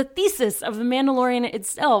base, like the thesis of the Mandalorian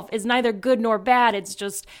itself is neither good nor bad. It's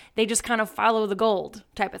just they just kind of follow the gold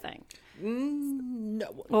type of thing.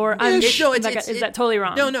 No, or is that totally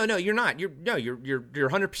wrong? No, you're not. You're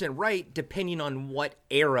 100% right. Depending on what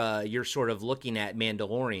era you're sort of looking at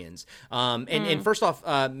Mandalorians. And first off,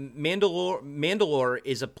 Mandalore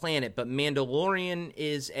is a planet, but Mandalorian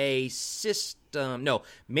is a system. No,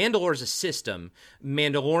 Mandalore is a system.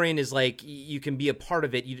 Mandalorian is like you can be a part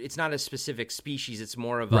of it. It's not a specific species. It's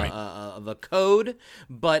more of a code.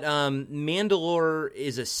 But Mandalore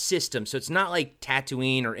is a system, so it's not like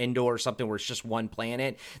Tatooine or Endor or something where it's just one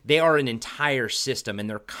planet. They are an entire system, and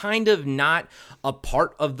they're kind of not a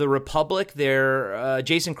part of the Republic. They're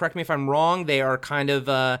Jason, correct me if I'm wrong. They are kind of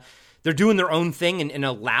they're doing their own thing and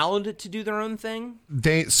allowed to do their own thing.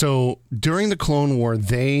 So during the Clone War,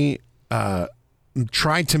 they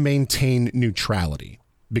tried to maintain neutrality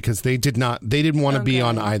because they didn't want to be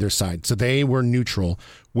on either side. So they were neutral,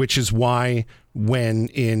 which is why when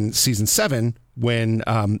in season 7, when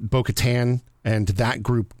Bo-Katan and that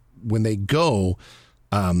group, when they go,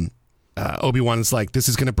 Obi-Wan's like, this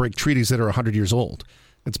is going to break treaties that are 100 years old.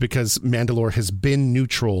 It's because Mandalore has been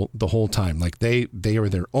neutral the whole time. Like they are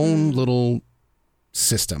their own little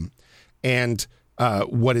system. And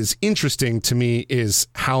what is interesting to me is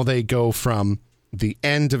how they go from the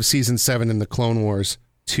end of season 7 in the Clone Wars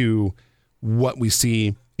to what we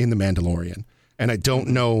see in The Mandalorian. And I don't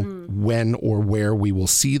know when or where we will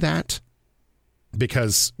see that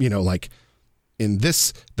because, like in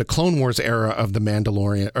the Clone Wars era of the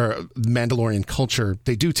Mandalorian or Mandalorian culture,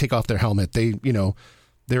 they do take off their helmet. They,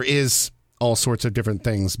 there is all sorts of different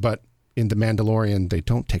things, but in The Mandalorian, they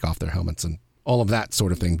don't take off their helmets and all of that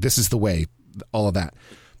sort of thing. This is the way, all of that.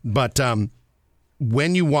 But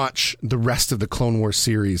when you watch the rest of the Clone Wars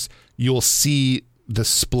series, you'll see the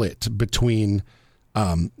split between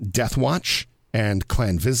Death Watch and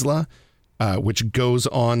Clan Vizsla, which goes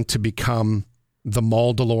on to become the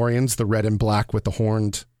Mandalorians, the red and black with the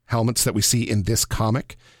horned helmets that we see in this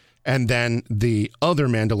comic, and then the other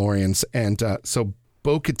Mandalorians. And so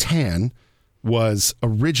Bo-Katan was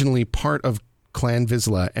originally part of Clan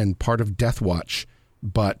Vizsla and part of Death Watch,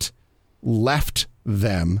 but left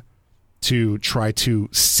them to try to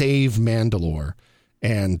save Mandalore.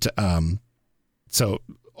 And so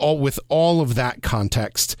with all of that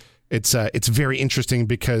context, it's very interesting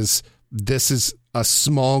because this is a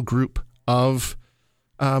small group of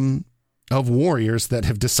warriors that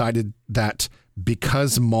have decided that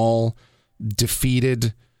because Maul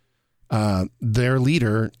defeated their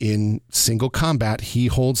leader in single combat, he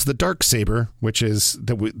holds the Darksaber, which is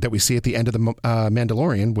that we see at the end of the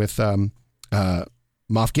Mandalorian with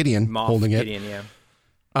Moff Gideon holding it.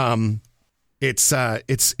 Yeah.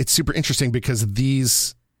 It's super interesting because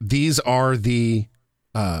these are the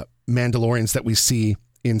Mandalorians that we see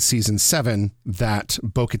in season 7 that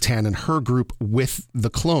Bo-Katan and her group with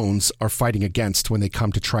the clones are fighting against when they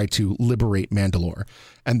come to try to liberate Mandalore.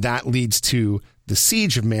 And that leads to the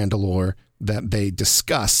siege of Mandalore that they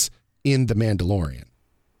discuss in The Mandalorian.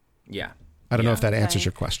 Yeah. I don't know if that answers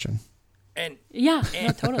your question. And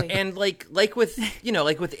totally. And like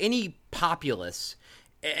with any populace,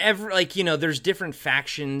 there's different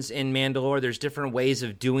factions in Mandalore. There's different ways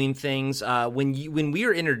of doing things. When we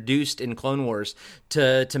are introduced in Clone Wars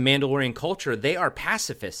to Mandalorian culture, they are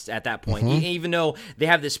pacifists at that point, even though they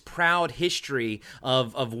have this proud history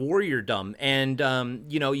of warriordom. And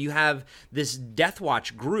you have this Death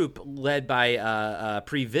Watch group led by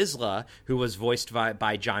Pre Vizsla, who was voiced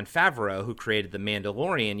by Jon Favreau, who created the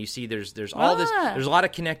Mandalorian. You see, there's all this. There's a lot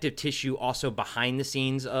of connective tissue also behind the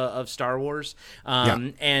scenes of Star Wars.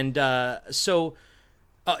 And so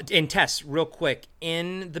And Tess, real quick,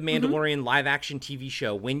 in the Mandalorian live-action TV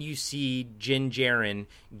show, when you see Din Djarin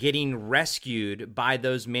getting rescued by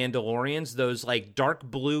those Mandalorians, those like dark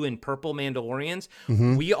blue and purple Mandalorians,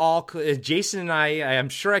 we all, Jason and I'm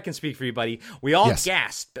sure I can speak for you, buddy, we all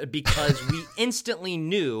gasped because we instantly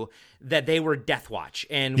knew that they were Death Watch,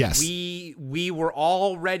 and we were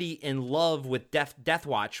already in love with Death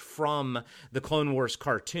Watch from the Clone Wars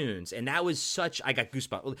cartoons, and that was such. I got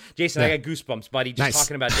goosebumps, Jason. I got goosebumps, buddy, just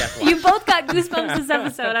talking about Death Watch. You both got goosebumps this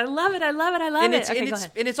episode. I love it. I love it. I love it. Okay, go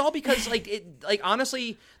ahead. And it's all because,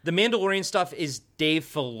 honestly, the Mandalorian stuff is Dave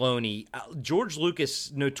Filoni. George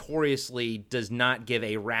Lucas notoriously does not give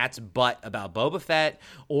a rat's butt about Boba Fett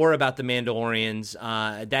or about the Mandalorians.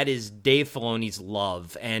 That is Dave Filoni's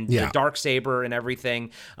love, and the Darksaber and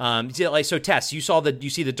everything. So Tess, you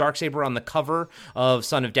see the Darksaber on the cover of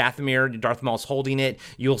Son of Dathomir. Darth Maul's holding it.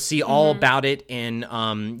 You'll see all about it in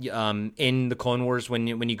the Clone Wars when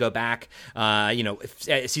you go back.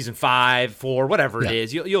 Season 5, 4, whatever it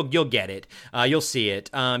is. You'll get it. You'll see it.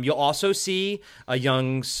 You'll also see a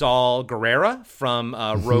young Saul Guerrera from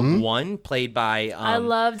Rogue One, played by. I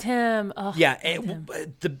loved him. Oh,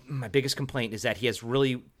 my biggest complaint is that he has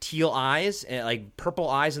really teal eyes, like purple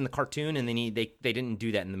eyes in the cartoon, and they didn't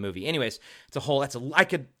do that in the movie. Anyways,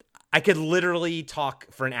 I could literally talk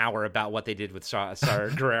for an hour about what they did with Saul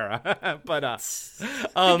Guerrera, but I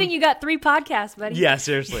think you got 3 podcasts, buddy. Yeah,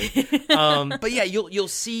 seriously. But yeah, you'll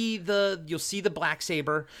see the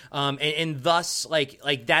Blacksaber, and thus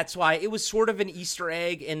like that's why it was sort of an Easter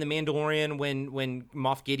egg in the Mandalorian when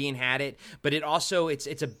Moff Gideon had it. But it also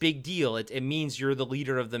it's a big deal. It means you're the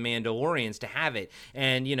leader of the Mandalorians to have it.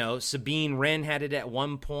 And Sabine Wren had it at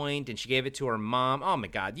one point, and she gave it to her mom. Oh my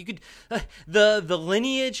God, you could the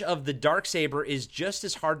lineage of the Darksaber is just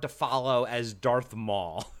as hard to follow as Darth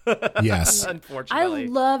Maul. Yes. Unfortunately. I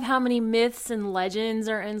love how many myths and legends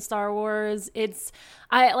are in Star Wars.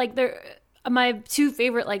 My 2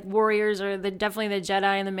 favorite warriors are definitely the Jedi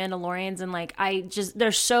and the Mandalorians, and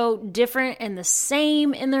they're so different and the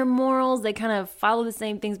same in their morals. They kind of follow the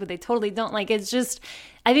same things, but they totally don't.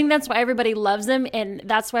 I think that's why everybody loves them, and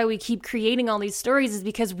that's why we keep creating all these stories, is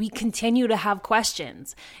because we continue to have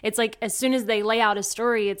questions. It's like as soon as they lay out a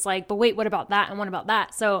story, it's like, but wait, what about that and what about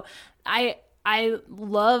that? So I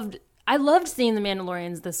loved seeing the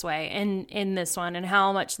Mandalorians this way in this one, and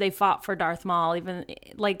how much they fought for Darth Maul. Even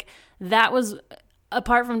that was,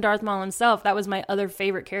 apart from Darth Maul himself, that was my other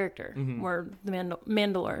favorite character. Were the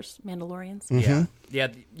Mandalorians. Yeah.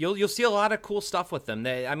 You'll see a lot of cool stuff with them.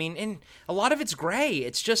 And a lot of it's gray.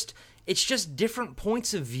 It's just different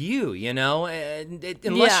points of view,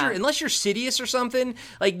 unless you're Sidious or something,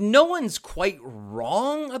 no one's quite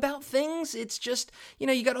wrong about things. It's just,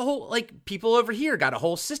 you got a whole, people over here got a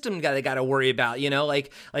whole system they got to worry about,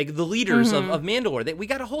 like the leaders of Mandalore, we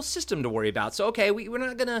got a whole system to worry about. So, okay, we're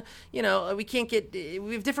not gonna, we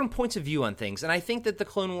have different points of view on things. And I think that the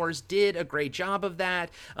Clone Wars did a great job of that.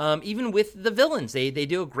 Even with the villains, they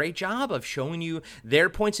do a great job of showing you their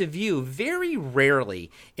points of view. Very rarely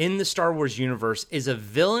in the Star Wars universe is a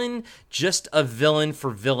villain just a villain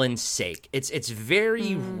for villain's sake. It's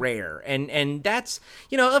very rare, and that's,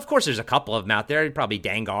 of course there's a couple of them out there, probably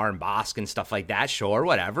Dengar and Bossk and stuff like that, sure,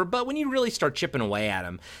 whatever, but when you really start chipping away at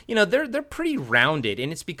them, they're pretty rounded,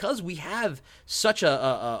 and it's because we have such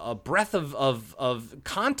a breadth of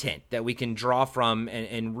content that we can draw from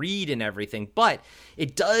and read and everything. But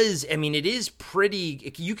it is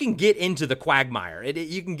pretty, you can get into the quagmire,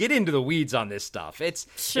 you can get into the weeds on this stuff. It's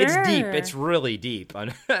deep. It's really deep.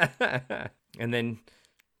 And then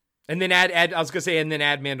add I was gonna say, and then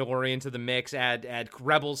add Mandalorian to the mix, add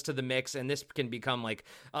Rebels to the mix, and this can become like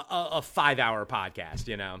a 5-hour podcast,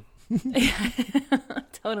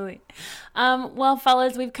 Totally. Well,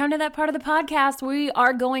 fellas, we've come to that part of the podcast. We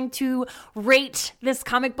are going to rate this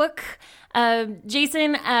comic book.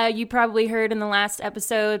 Jason, you probably heard in the last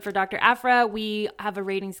episode for Dr. Aphra, we have a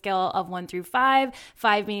rating scale of 1 through 5.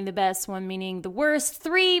 5 meaning the best, 1 meaning the worst.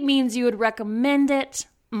 3 means you would recommend it.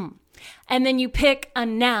 And then you pick a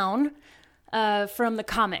noun from the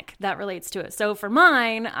comic that relates to it. So for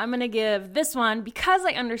mine, I'm going to give this one, because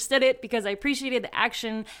I understood it, because I appreciated the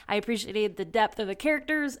action, I appreciated the depth of the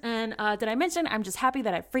characters, and did I mention I'm just happy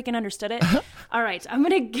that I freaking understood it? All right, I'm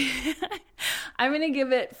going to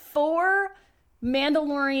give it 4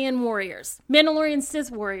 Mandalorian warriors. Mandalorian Sith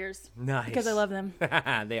warriors. Nice. Because I love them.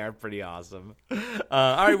 They are pretty awesome.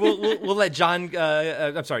 All right, we'll let John,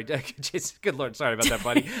 I'm sorry, Jason, good Lord, sorry about that,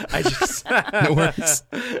 buddy. I just... No worries.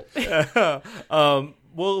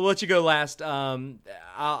 We'll let you go last.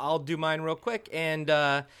 I'll do mine real quick, and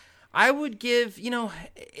I would give,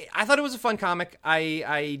 I thought it was a fun comic.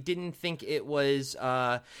 I didn't think it was,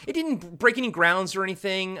 it didn't break any grounds or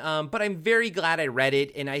anything, but I'm very glad I read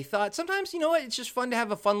it. And I thought sometimes, it's just fun to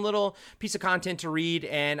have a fun little piece of content to read.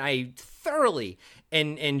 And I thoroughly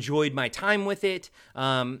enjoyed my time with it.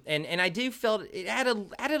 And I do felt it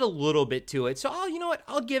added a little bit to it. So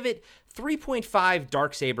I'll give it 3.5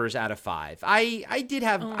 Darksabers out of 5. I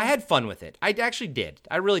had fun with it. I actually did.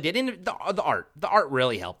 I really did. And the art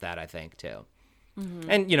really helped that, I think, too. Mm-hmm.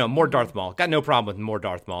 And, more Darth Maul. Got no problem with more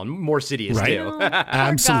Darth Maul and more Sidious, right. too.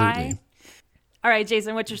 Absolutely. All right,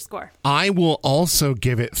 Jason, what's your score? I will also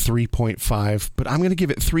give it 3.5, but I'm going to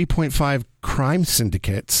give it 3.5 crime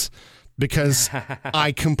syndicates because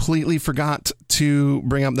I completely forgot to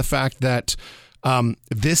bring up the fact that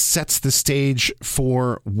this sets the stage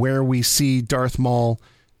for where we see Darth Maul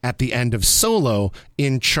at the end of Solo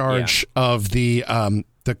in charge of the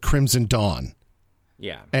Crimson Dawn.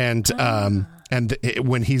 Yeah. And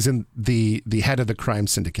when he's in the head of the crime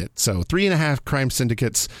syndicate. So 3.5 crime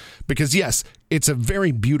syndicates, because yes, it's a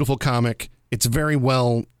very beautiful comic. It's very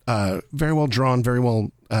well drawn, very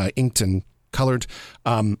well inked and colored.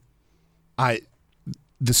 The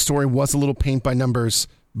story was a little paint by numbers,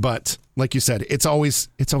 but like you said, it's always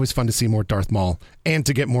fun to see more Darth Maul and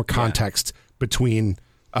to get more context between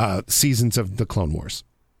seasons of the Clone Wars.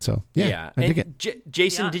 So I dig it.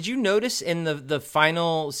 Jason, did you notice in the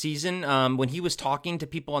final season when he was talking to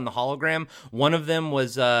people on the hologram, one of them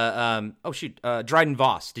was Dryden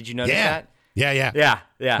Voss? Did you notice that? Yeah.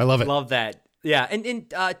 I love it. Love that. Yeah,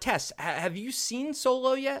 and Tess, have you seen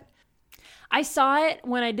Solo yet? I saw it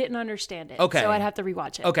when I didn't understand it. Okay. So I'd have to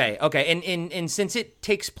rewatch it. Okay. And since it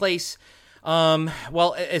takes place,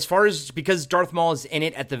 as far as, because Darth Maul is in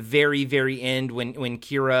it at the very, very end when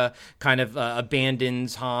Kira kind of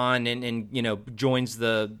abandons Han and joins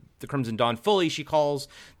the Crimson Dawn fully, she calls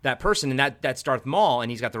that person, and that's Darth Maul,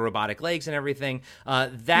 and he's got the robotic legs and everything.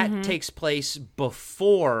 That takes place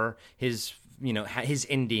before his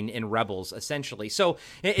ending in Rebels, essentially. So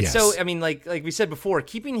it's so, I mean, like we said before,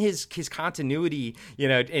 keeping his continuity,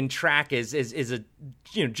 in track is a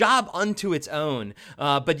job unto its own.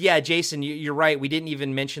 But yeah, Jason, you're right. We didn't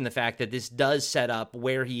even mention the fact that this does set up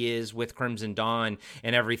where he is with Crimson Dawn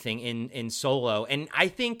and everything in Solo. And I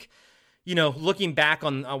think, looking back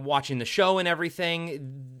on watching the show and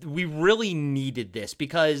everything, we really needed this,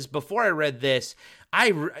 because before I read this,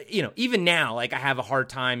 even now, like, I have a hard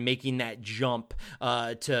time making that jump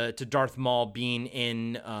to Darth Maul being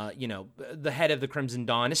in, the head of the Crimson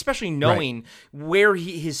Dawn, especially knowing where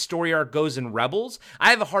his story arc goes in Rebels.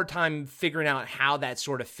 I have a hard time figuring out how that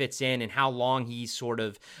sort of fits in and how long he's sort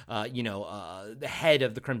of, the head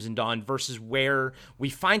of the Crimson Dawn versus where we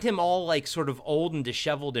find him all, like, sort of old and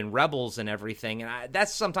disheveled in Rebels and everything. And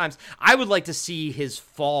that's sometimes I would like to see his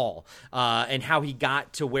fall and how he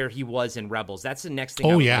got to where he was in Rebels. That's the next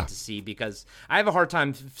thing I would like to see, because I have a hard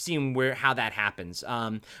time seeing how that happens.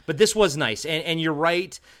 But this was nice, and you're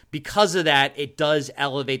right. Because of that, it does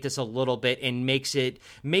elevate this a little bit and makes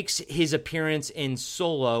his appearance in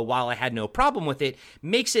Solo, while I had no problem with it,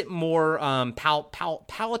 makes it more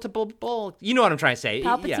palatable. You know what I'm trying to say?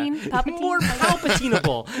 Palpatine? More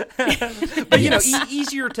palpatinable, but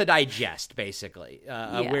easier to digest, basically.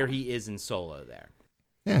 Where he is in Solo there.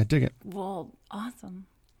 Yeah, dig it. Well, awesome.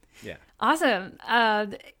 Yeah. Awesome.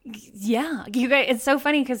 You guys, it's so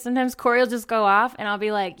funny because sometimes Corey will just go off and I'll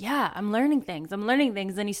be like, yeah, I'm learning things.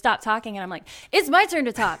 Then you stop talking and I'm like, it's my turn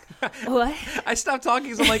to talk. What? I stopped talking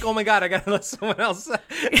because I'm like, oh my God, I got to let someone else.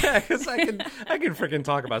 Because I can freaking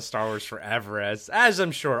talk about Star Wars forever, as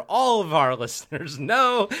I'm sure all of our listeners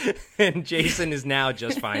know. And Jason is now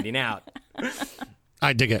just finding out.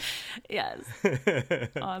 I dig it. Yes.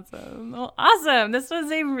 Awesome. Well, awesome. This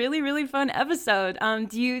was a really, really fun episode.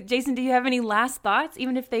 Jason, do you have any last thoughts?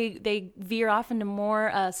 Even if they veer off into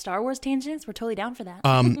more Star Wars tangents, we're totally down for that.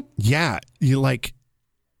 I'm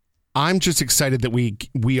just excited that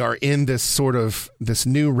we are in this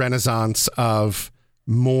new renaissance of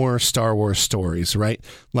more Star Wars stories, right?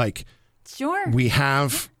 Like, sure. We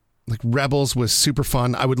have, like, Rebels was super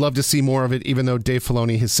fun. I would love to see more of it, even though Dave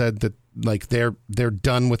Filoni has said that, like, they're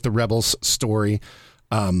done with the Rebels story.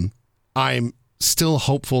 I'm still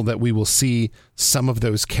hopeful that we will see some of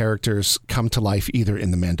those characters come to life either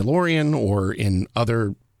in The Mandalorian or in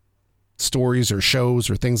other stories or shows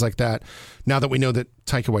or things like that. Now that we know that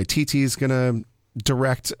Taika Waititi is going to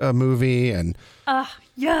direct a movie, and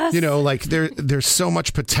yes, there's so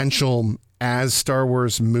much potential as Star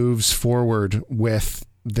Wars moves forward with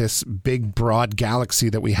this big broad galaxy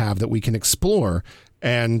that we have that we can explore.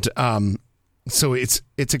 And so it's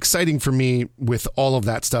exciting for me with all of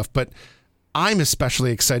that stuff. But I'm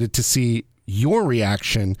especially excited to see your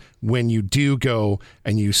reaction when you do go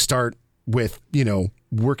and you start with,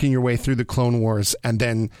 working your way through the Clone Wars and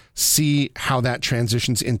then see how that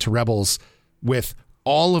transitions into Rebels with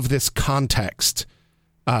all of this context,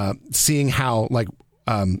 seeing how,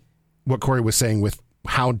 what Corey was saying with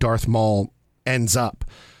how Darth Maul ends up.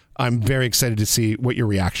 I'm very excited to see what your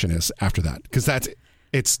reaction is after that, because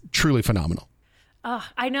it's truly phenomenal.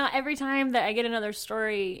 I know every time that I get another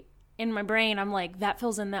story in my brain, I'm like, that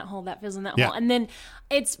fills in that hole, that fills in that hole. And then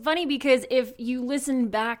it's funny because if you listen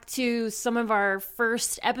back to some of our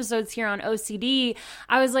first episodes here on OCD,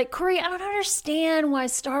 I was like, Corey, I don't understand why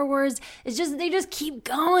Star Wars is they just keep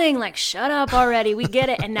going. Like, shut up already. We get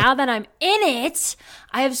it. And now that I'm in it,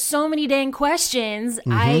 I have so many dang questions.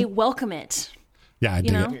 I welcome it. Yeah, I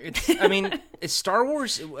dig it. It's Star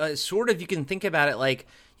Wars, sort of, you can think about it like,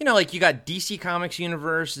 you got DC Comics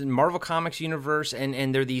universe and Marvel Comics universe,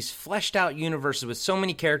 and they're these fleshed out universes with so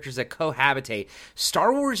many characters that cohabitate.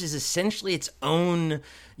 Star Wars is essentially its own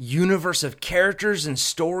universe of characters and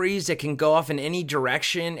stories that can go off in any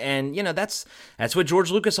direction, and that's what George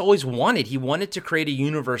Lucas always wanted. He wanted to create a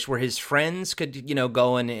universe where his friends could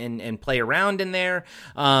go and play around in there.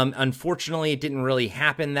 Unfortunately, it didn't really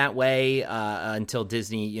happen that way until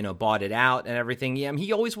Disney bought it out and everything.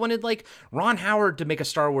 He always wanted Ron Howard to make a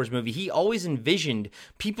Star Wars movie. He always envisioned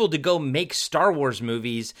people to go make Star Wars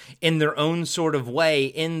movies in their own sort of way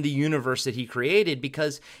in the universe that he created,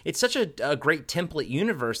 because it's such a great template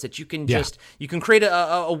universe that you can you can create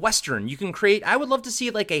a Western. You can create, I would love to see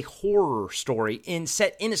a horror story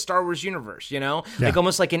set in a Star Wars universe,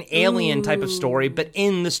 almost like an Alien type of story, but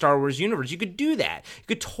in the Star Wars universe. You could do that. You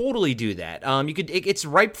could totally do that. It's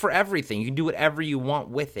ripe for everything. You can do whatever you want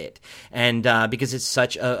with it. And because it's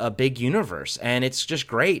such a big universe, and it's just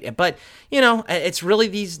great. But, it's really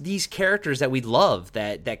these characters that we love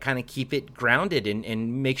that kind of keep it grounded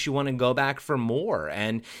and makes you want to go back for more.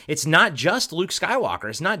 And it's not just Luke Skywalker.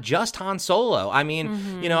 It's not just Han Solo.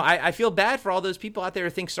 I feel bad for all those people out there who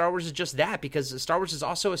think Star Wars is just that, because Star Wars is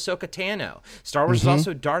also Ahsoka Tano. Star Wars is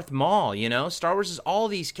also Darth Maul, Star Wars is all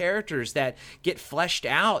these characters that get fleshed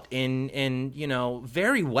out in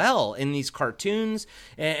very well in these cartoons,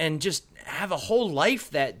 and just have a whole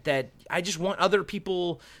life that I just want other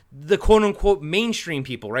people, the quote unquote mainstream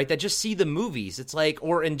people, right, that just see the movies. It's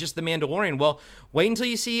or in just The Mandalorian. Well, wait until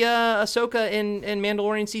you see Ahsoka in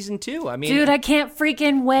Mandalorian season 2. Dude, I can't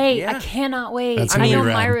freaking wait. Yeah. I cannot wait. That's I know really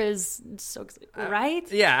rad. Myra's so excited,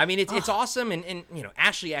 right? Yeah, it's awesome, and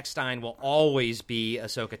Ashley Eckstein will always be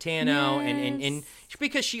Ahsoka Tano, and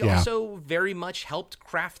because she also very much helped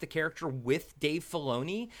craft the character with Dave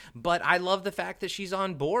Filoni. But I love the fact that she's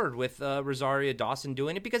on board with Rosario Dawson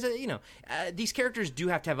doing it, because these characters do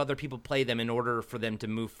have to have other people play them in order for them to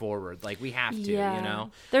move forward. We have to,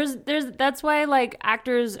 There's that's why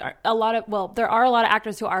actors are there are a lot of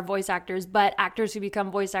actors who are voice actors, but actors who become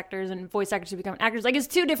voice actors and voice actors who become actors, it's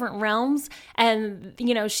two different realms. And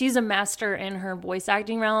she's a master in her voice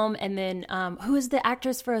acting realm. And then who is the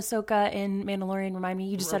actress for Ahsoka in Mandalorian? Remind me,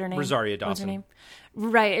 you just said her name. Rosario Dawson. What's her name?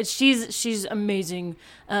 Right, she's amazing,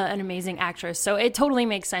 an amazing actress. So it totally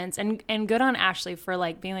makes sense, and good on Ashley for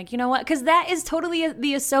being you know what, because that is totally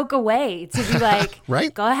the Ahsoka way to be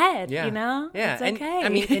right, go ahead, yeah, it's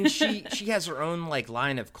okay. And she has her own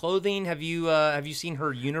line of clothing. Have you seen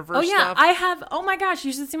her universe? Oh yeah, stuff? I have. Oh my gosh,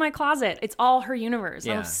 you should see my closet. It's all her universe.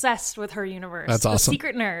 I'm obsessed with her universe. That's awesome.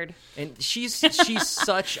 Secret nerd. And she's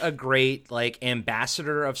such a great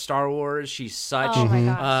ambassador of Star Wars. She's such my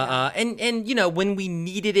gosh, and when we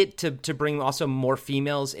needed it to bring also more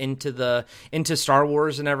females into Star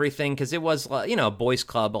Wars and everything, because it was a boys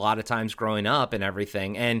club a lot of times growing up and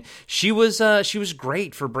everything, and she was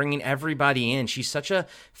great for bringing everybody in. She's such a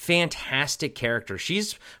fantastic character.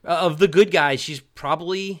 She's of the good guys, she's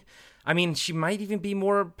probably, she might even be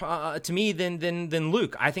more to me than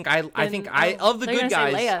Luke. I think of the good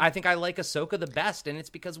guys, I think I like Ahsoka the best, and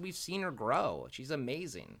it's because we've seen her grow. She's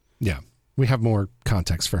amazing. Yeah, we have more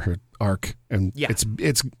context for her arc, and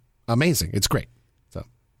it's amazing. It's great. So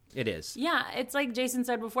it is. Yeah, it's like Jason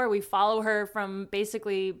said before. We follow her from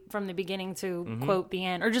basically from the beginning to quote the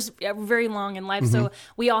end, or just very long in life. So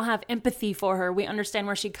we all have empathy for her. We understand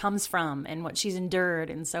where she comes from and what she's endured,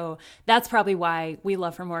 and so that's probably why we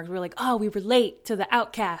love her more. We're we relate to the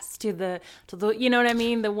outcast, to the you know what I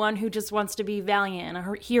mean, the one who just wants to be valiant and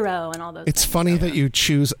a hero and all those. It's things. funny that you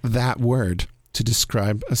choose that word to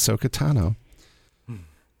describe Ahsoka Tano.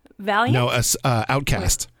 Valiant? No,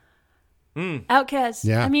 outcast. Outcast.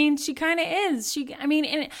 Yeah. She kind of is.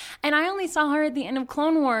 And I only saw her at the end of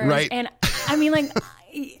Clone Wars. Right. And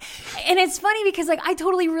And it's funny because like I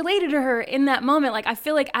totally related to her in that moment. Like I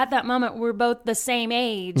feel like at that moment we're both the same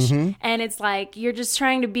age, and it's like you're just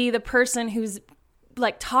trying to be the person who's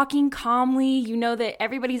like talking calmly. You know that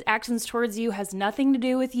everybody's actions towards you has nothing to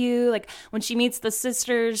do with you. Like when she meets the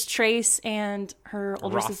sisters, Trace and her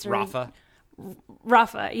older sister,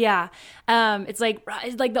 Rafa, yeah. It's like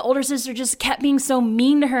the older sister just kept being so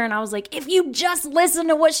mean to her, and I was like, if you just listen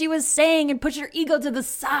to what she was saying and put your ego to the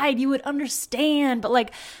side, you would understand. But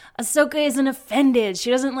like Ahsoka isn't offended.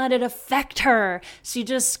 She doesn't let it affect her. She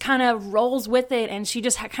just kind of rolls with it, and she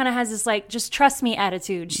just kind of has this like, just trust me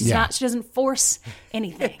attitude. She doesn't force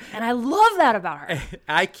anything, and I love that about her.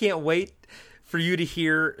 I can't wait for you to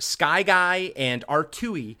hear Sky Guy and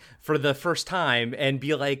Artui for the first time and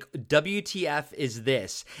be like, WTF is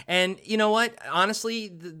this? And you know what? Honestly,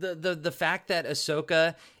 the fact that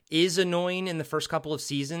Ahsoka is annoying in the first couple of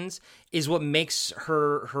seasons is what makes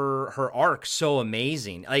her arc so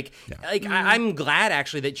amazing. I'm glad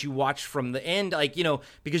actually that you watched from the end, like, you know,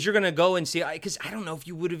 because you're gonna go and see, because I don't know if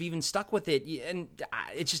you would have even stuck with it, and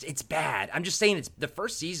it's bad. I'm just saying, the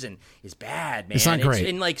first season is bad, man. It's not great,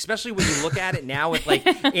 and like especially when you look at it now with like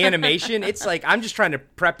animation, it's like I'm just trying to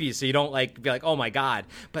prep you so you don't like be like, oh my god,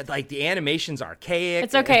 but like the animation's archaic.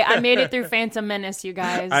 It's okay. I made it through Phantom Menace, you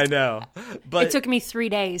guys. I know, but it took me 3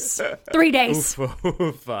 days. 3 days.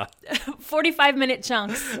 45-minute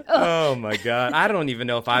chunks. Ugh. Oh my god, I don't even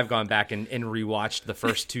know if I've gone back and rewatched the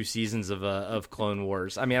first 2 seasons of Clone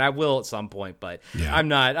Wars. I mean, I will at some point, but I'm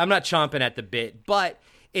not chomping at the bit. But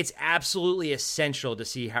it's absolutely essential to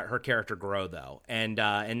see her character grow, though, and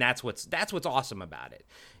that's what's awesome about it.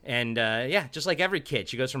 And just like every kid,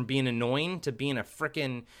 she goes from being annoying to being a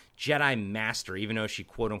frickin' Jedi master, even though she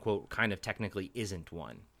quote unquote kind of technically isn't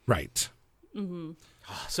one. Right. Mm-hmm.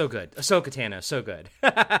 Oh, so good. Ahsoka Tano, so good.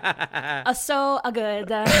 So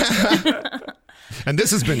good. And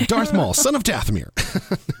this has been Darth Maul, son of Dathomir.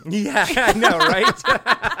 Yeah, I know, right?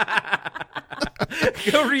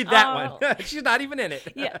 Go read that one. She's not even in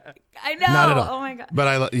it. Yeah, I know. Not at all. Oh my god. But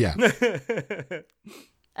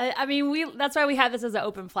I mean, that's why we have this as an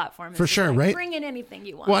open platform. For sure, like, right? Bring in anything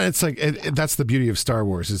you want. Well, it's like that's the beauty of Star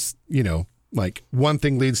Wars is, you know, like one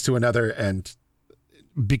thing leads to another, and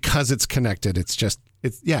because it's connected,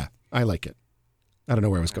 I like it. I don't know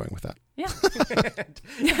where I was going with that. Yeah.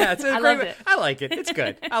 It's I love it. I like it. It's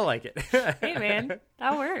good. I like it. Hey, man,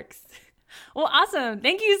 that works. Well, awesome.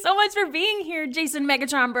 Thank you so much for being here, Jason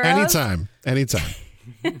Megatron Burrows. Anytime.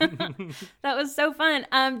 That was so fun.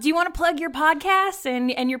 Do you want to plug your podcast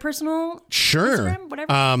and your personal Instagram,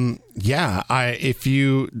 whatever? If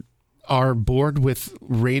you are bored with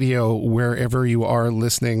radio wherever you are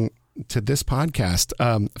listening to this podcast,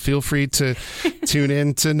 feel free to tune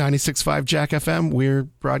in to 96.5 Jack FM. We're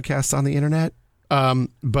broadcast on the internet,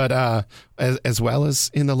 but as well as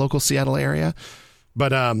in the local Seattle area.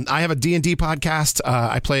 But I have a D&D podcast.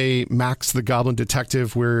 I play Max the Goblin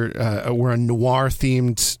Detective. We're a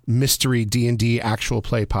noir-themed mystery D&D actual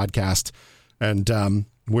play podcast, and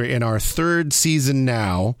we're in our 3rd season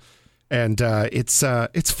now, and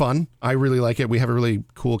it's fun. I really like it. We have a really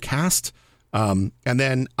cool cast. And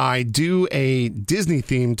then I do a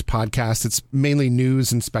Disney-themed podcast. It's mainly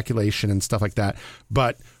news and speculation and stuff like that.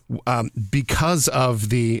 But because of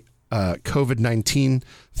the COVID-19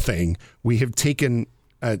 thing, we have taken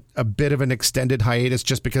a bit of an extended hiatus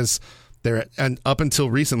just because and up until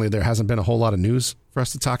recently, there hasn't been a whole lot of news for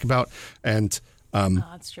us to talk about. And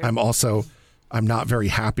that's true. I'm not very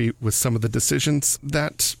happy with some of the decisions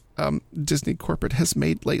that Disney corporate has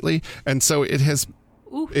made lately. And so it has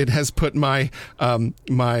put my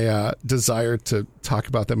desire to talk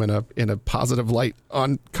about them in a positive light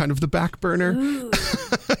on kind of the back burner.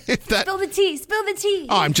 Spill the tea.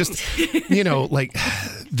 Oh, I'm just, like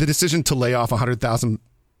the decision to lay off 100,000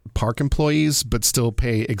 park employees but still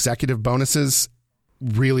pay executive bonuses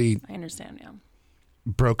really, I understand. Yeah,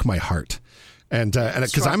 broke my heart. And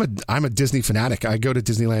because I'm a Disney fanatic, I go to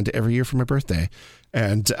Disneyland every year for my birthday,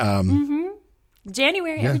 and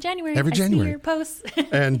January. I see your posts.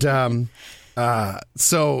 And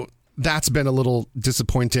so that's been a little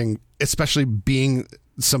disappointing, especially being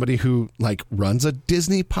somebody who like runs a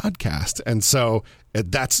Disney podcast. And so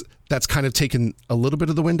that's kind of taken a little bit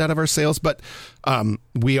of the wind out of our sails, but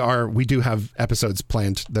we do have episodes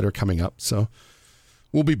planned that are coming up. So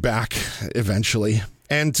we'll be back eventually.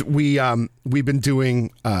 And we've been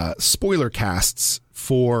doing spoiler casts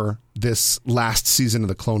for this last season of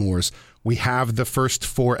the Clone Wars. We have the first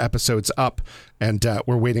 4 episodes up, and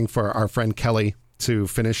we're waiting for our friend Kelly to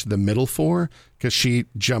finish the middle 4 because she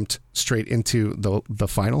jumped straight into the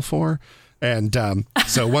final 4. And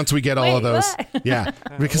so once we get all of those, what? yeah,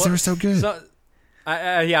 because they were so good.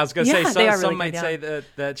 I was going to Yeah, say they are some really might good, say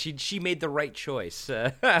that she made the right choice.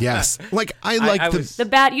 Yes. Like I like The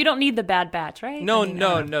bad. You don't need the Bad Batch, right? No, I mean,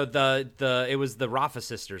 no. It was the Rafa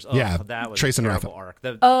sisters. Oh, Yeah, that was Trace a and terrible Rafa.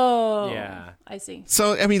 arc. Oh, Yeah. I see.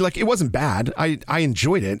 So I mean, like it wasn't bad. I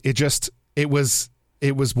enjoyed it. It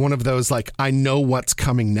was one of those like I know what's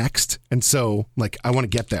coming next, and so like I want to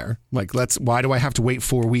get there. Like why do I have to wait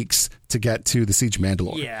 4 weeks to get to the Siege of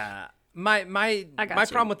Mandalore? Yeah. My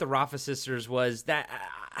problem with the Rafa sisters was that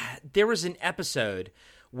there was an episode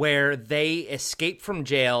where they escape from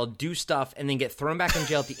jail, do stuff, and then get thrown back in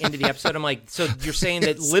jail at the end of the episode. I'm like, so you're saying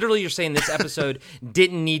that literally you're saying this episode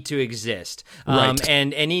didn't need to exist. Right.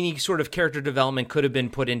 And any sort of character development could have been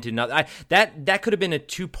put into another. That could have been a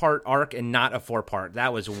 2-part arc and not a 4-part.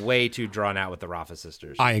 That was way too drawn out with the Rafa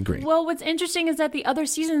sisters. I agree. Well, what's interesting is that the other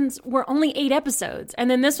seasons were only 8 episodes, and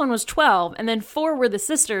then this one was 12, and then 4 were the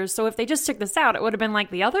sisters. So if they just took this out, it would have been like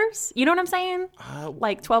the others. You know what I'm saying?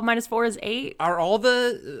 Like 12 minus 4 is 8. Are all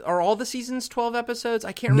the seasons 12 episodes?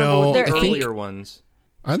 I can't remember No, what the I think- earlier ones.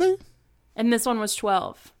 Are they? And this one was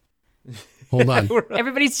 12. Hold on.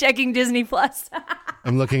 Everybody's checking Disney Plus.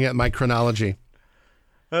 I'm looking at my chronology.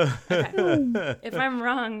 If I'm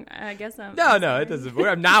wrong, I guess I'm. No, it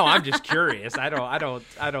doesn't. Now I'm just curious. I don't.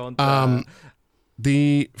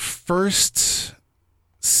 The first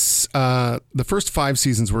 5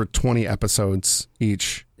 seasons were 20 episodes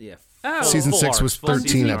each. Yeah. Oh. Season Full 6 arcs, was full 13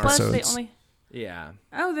 season Disney arcs. Plus, they episodes. only. Yeah.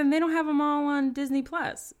 Oh, then they don't have them all on Disney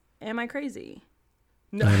Plus. Am I crazy?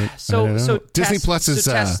 No, I so don't know. Disney Tess- Plus is,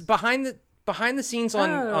 so Tess, behind the scenes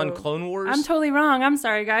on Clone Wars. I'm totally wrong. I'm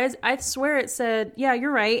sorry, guys. I swear it said, yeah,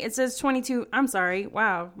 you're right. It says 22. I'm sorry.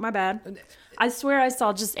 Wow, my bad. I swear I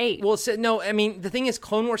saw just 8. Well, no, I mean the thing is,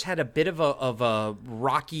 Clone Wars had a bit of a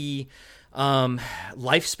rocky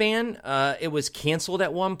lifespan. It was canceled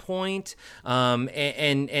at one point,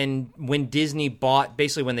 and when Disney bought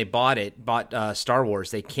Star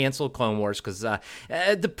Wars, they canceled Clone Wars because the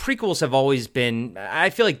prequels have always been. I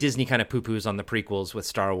feel like Disney kind of poo-poos on the prequels with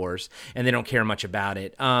Star Wars, and they don't care much about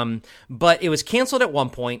it. But it was canceled at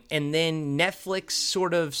one point, and then Netflix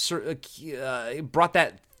sort of brought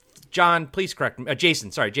that. John, please correct me.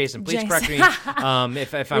 Jason, please correct me. If I'm, We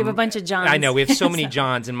have a bunch of Johns. I know we have so many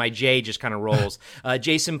Johns, and my J just kind of rolls.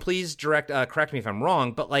 Jason, please correct me if I'm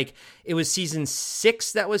wrong. But like, it was season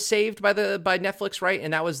 6 that was saved by Netflix, right?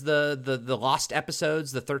 And that was the lost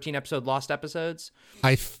episodes, the 13 episode lost episodes.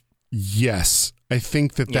 Yes, I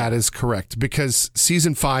think that is correct because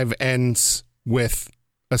season 5 ends with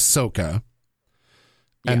Ahsoka,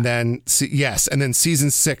 and then season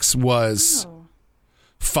 6 was.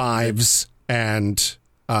 5s and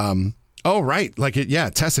right, like it.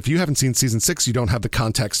 Yeah, Tess, if you haven't seen season 6, you don't have the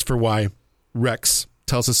context for why Rex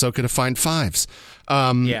tells Ahsoka to find 5s.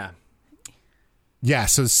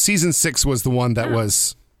 So season 6 was the one that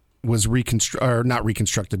was not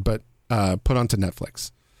reconstructed, but put onto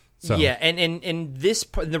Netflix. So yeah, and this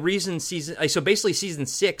the reason season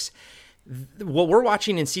 6. What we're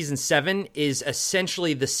watching in season 7 is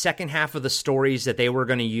essentially the second half of the stories that they were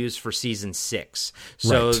going to use for season 6.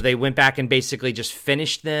 So Right. they went back and basically just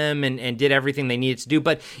finished them and did everything they needed to do.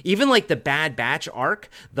 But even like the Bad Batch arc,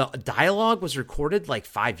 the dialogue was recorded like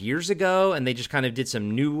 5 years ago, and they just kind of did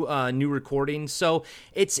some new recordings. So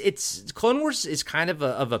it's Clone Wars is kind of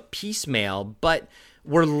a piecemeal, but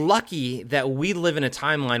we're lucky that we live in a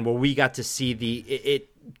timeline where we got to see it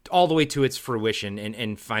all the way to its fruition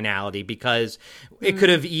and finality, because it could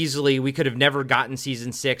have we could have never gotten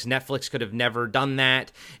season 6. Netflix could have never done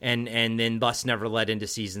that, and then thus never led into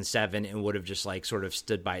season 7 and would have just like sort of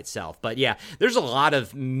stood by itself. But yeah, there's a lot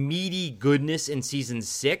of meaty goodness in season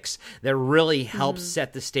 6 that really helps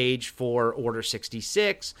set the stage for Order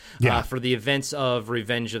 66, for the events of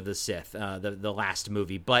Revenge of the Sith, the last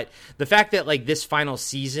movie. But the fact that like this final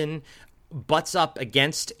season butts up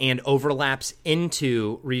against and overlaps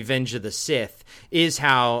into Revenge of the Sith is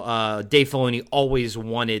how Dave Filoni always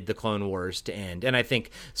wanted the Clone Wars to end, and I think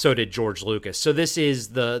so did George Lucas. So this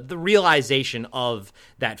is the realization of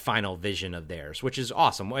that final vision of theirs, which is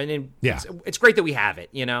awesome. And it's great that we have it.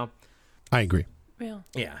 You know, I agree. Real.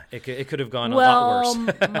 Yeah, it could have gone a lot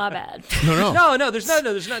worse. My bad. No, there's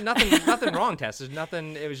nothing wrong, Tess. There's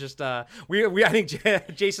nothing. It was just I think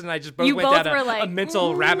Jason and I just both went down a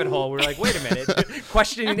mental rabbit hole. We were like, wait a minute,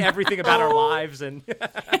 questioning everything about our lives, and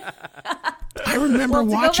I remember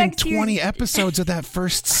watching back to your- 20 episodes of that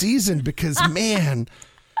first season because man,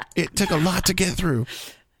 it took a lot to get through.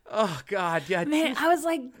 Oh God, yeah. Man, I was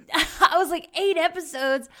like 8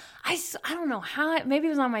 episodes. I don't know how. Maybe it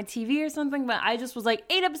was on my TV or something, but I just was like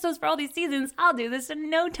 8 episodes for all these seasons. I'll do this in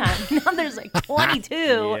no time. Now there's like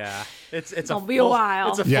 22. Yeah, it's It'll be a while.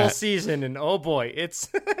 It's a full season, and oh boy, it's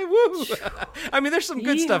woo. I mean, there's some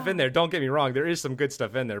good stuff in there. Don't get me wrong, there is some good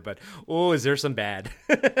stuff in there, but oh, is there some bad?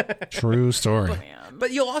 True story.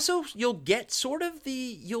 But you'll also get sort of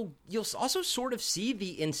you'll also sort of see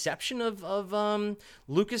the inception of Lucasfilm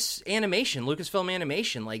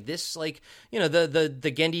animation, like this, like, you know, the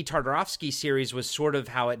Genndy Tartarovsky series was sort of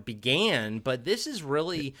how it began, but this is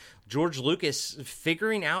really George Lucas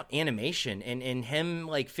figuring out animation and him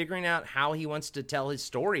like figuring out how he wants to tell his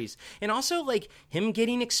stories, and also like him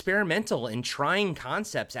getting experimental and trying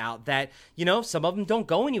concepts out that, you know, some of them don't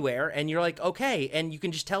go anywhere, and you're like, okay, and you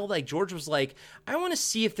can just tell like George was like, I want to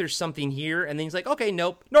see if there's something here, and then he's like, okay,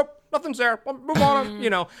 nope, nothing's there, move on, you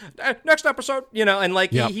know, next episode, you know, and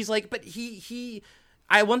like he's like, but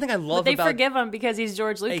one thing I love but they about forgive him because he's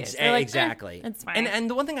George Lucas. They're like, exactly. It's fine. And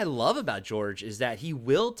the one thing I love about George is that he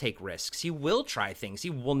will take risks. He will try things. He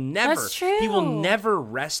will never. That's true. He will never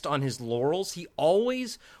rest on his laurels. He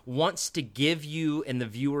always wants to give you and the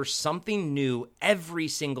viewer something new every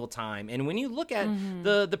single time. And when you look at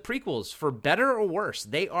the prequels, for better or worse,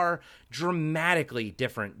 they are dramatically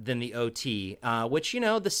different than the OT, which, you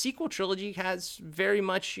know, the sequel trilogy has very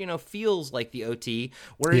much, you know, feels like the OT,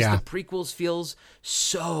 whereas the prequels feels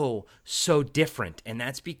so different. And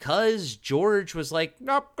that's because George was like,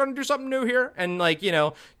 nope, gonna do something new here. And like, you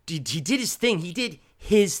know, he did his thing. He did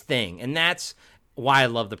his thing. And that's why I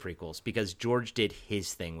love the prequels, because George did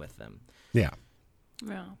his thing with them. Yeah.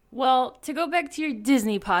 Yeah. Well, to go back to your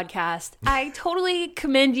Disney podcast, I totally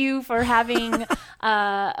commend you for having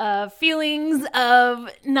feelings of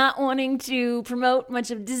not wanting to promote much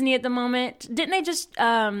of Disney at the moment. Didn't they just,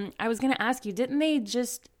 I was going to ask you, didn't they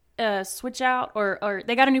just switch out, or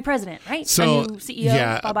they got a new president, right? So, a new CEO,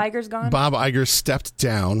 yeah, Bob Iger's gone? Bob Iger stepped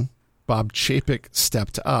down. Bob Chapek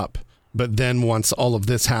stepped up. But then once all of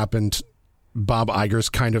this happened, Bob Iger's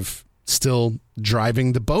kind of still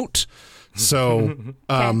driving the boat. So,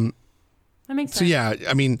 that makes sense. So yeah,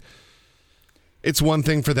 I mean, it's one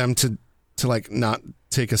thing for them to like not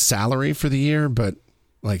take a salary for the year, but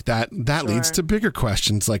like that leads to bigger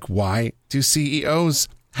questions, like why do CEOs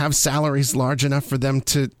have salaries large enough for them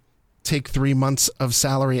to take 3 months of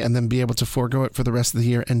salary and then be able to forego it for the rest of the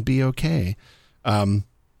year and be okay? You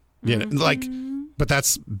know, like, but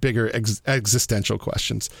that's bigger existential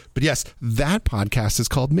questions. But yes, that podcast is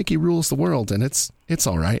called Mickey Rules the World, and it's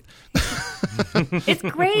all right. It's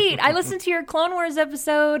great. I listened to your Clone Wars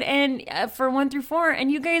episode and for 1 through 4,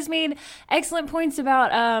 and you guys made excellent points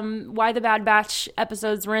about why the Bad Batch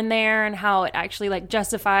episodes were in there and how it actually like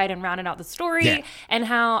justified and rounded out the story, and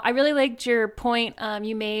how I really liked your point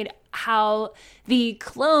you made how the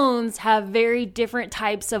clones have very different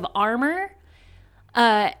types of armor.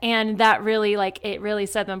 And that really, like, it really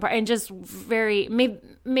set them apart and just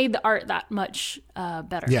made the art that much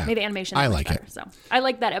better. Yeah, made the animation I that much like better. it. So I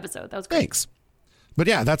like that episode. That was great. Thanks. But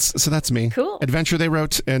yeah, that's me. Cool. Adventure they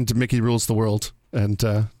wrote, and Mickey Rules the World. And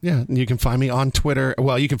yeah, and you can find me on Twitter.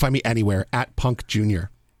 Well, you can find me anywhere at Punk Jr.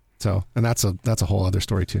 So, and that's a whole other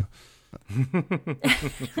story too.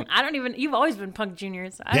 You've always been Punk Jr.,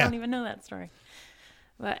 so I don't even know that story.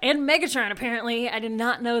 And Megatron, apparently. I did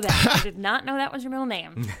not know that. I did not know that was your middle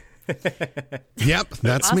name. Yep,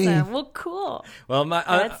 that's awesome. me. Well, cool. Well,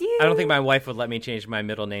 That's you. I don't think my wife would let me change my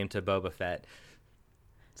middle name to Boba Fett,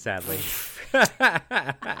 sadly.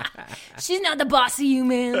 She's not the boss of you,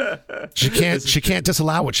 man. She can't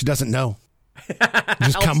disallow what she doesn't know.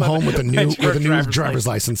 Just come home with a new driver's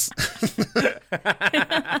license.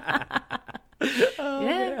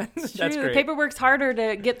 Yeah, it's true. That's great. Paperwork's harder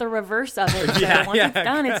to get the reverse of it. So once it's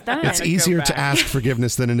done, it's done. It's easier to ask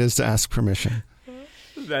forgiveness than it is to ask permission.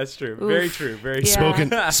 That's true. Oof. Very true. Very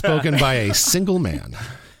true. Spoken by a single man.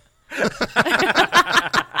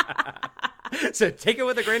 So take it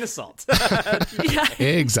with a grain of salt.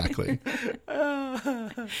 Exactly.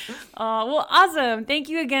 Well, awesome. Thank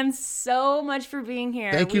you again so much for being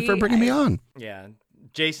here. Thank you for bringing me on. Yeah.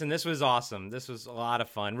 Jason, this was awesome. This was a lot of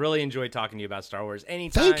fun. Really enjoyed talking to you about Star Wars.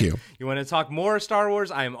 Anytime Thank you. You want to talk more Star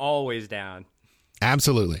Wars, I am always down.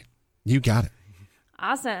 Absolutely. You got it.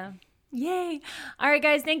 Awesome. Yay. All right,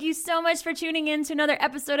 guys, thank you so much for tuning in to another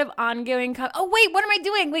episode of Ongoing Oh, wait, what am I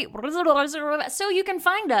doing? Wait. So you can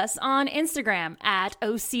find us on Instagram at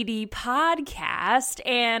OCD Podcast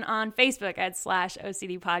and on Facebook at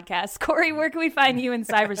 /OCD Podcast. Corey, where can we find you in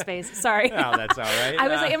cyberspace? Sorry. Oh, that's all right. I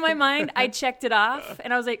was like, in my mind, I checked it off,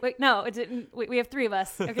 and I was like, wait, no, it didn't. We have three of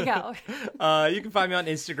us. Okay, go. You can find me on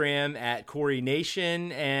Instagram at Corey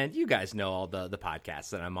Nation, and you guys know all the podcasts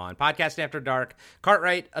that I'm on. Podcast After Dark,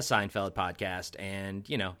 Cartwright, a Seinfeld podcast, and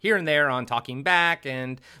here and there on Talking Back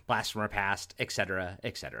and Blast from Our Past, etc.,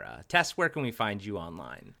 etc. Tess, where can we find you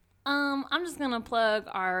online? I'm just gonna plug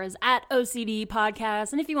ours at OCD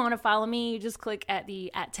Podcast, and if you want to follow me, you just click at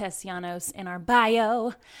the @Tessianos in our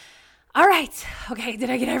bio. All right, okay, did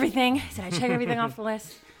I get everything? Did I check everything off the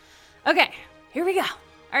list? Okay, here we go.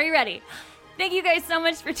 Are you ready? Thank you guys so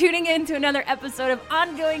much for tuning in to another episode of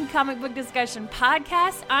Ongoing Comic Book Discussion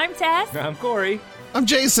Podcast. I'm Tess. I'm Corey. I'm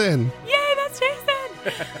Jason. Yay, that's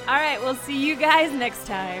Jason. All right, we'll see you guys next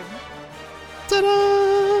time.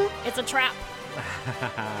 Ta-da! It's a trap.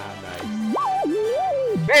 Nice.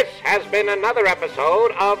 This has been another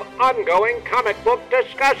episode of Ongoing Comic Book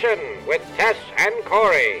Discussion with Tess and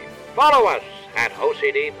Corey. Follow us at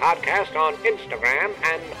OCD Podcast on Instagram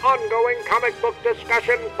and Ongoing Comic Book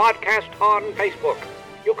Discussion Podcast on Facebook.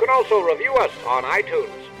 You can also review us on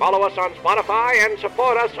iTunes, follow us on Spotify, and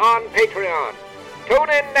support us on Patreon. Tune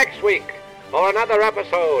in next week for another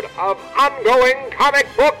episode of Ongoing Comic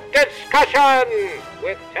Book Discussion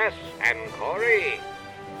with Tess and Corey.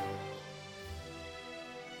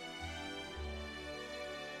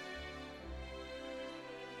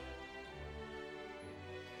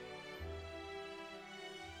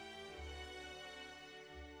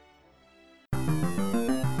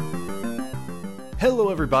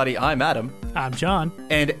 Hello everybody, I'm Adam, I'm John.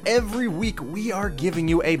 and every week we are giving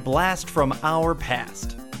you a blast from our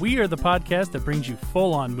past. We are the podcast that brings you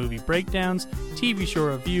full-on movie breakdowns, TV show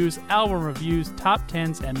reviews, album reviews, top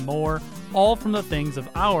 10s, and more, all from the things of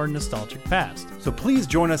our nostalgic past. So please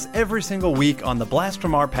join us every single week on the Blast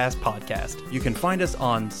from Our Past podcast. You can find us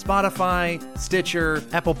on Spotify, Stitcher,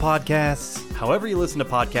 Apple Podcasts. However you listen to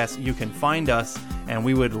podcasts, you can find us, and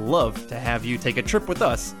we would love to have you take a trip with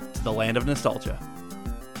us to the land of nostalgia.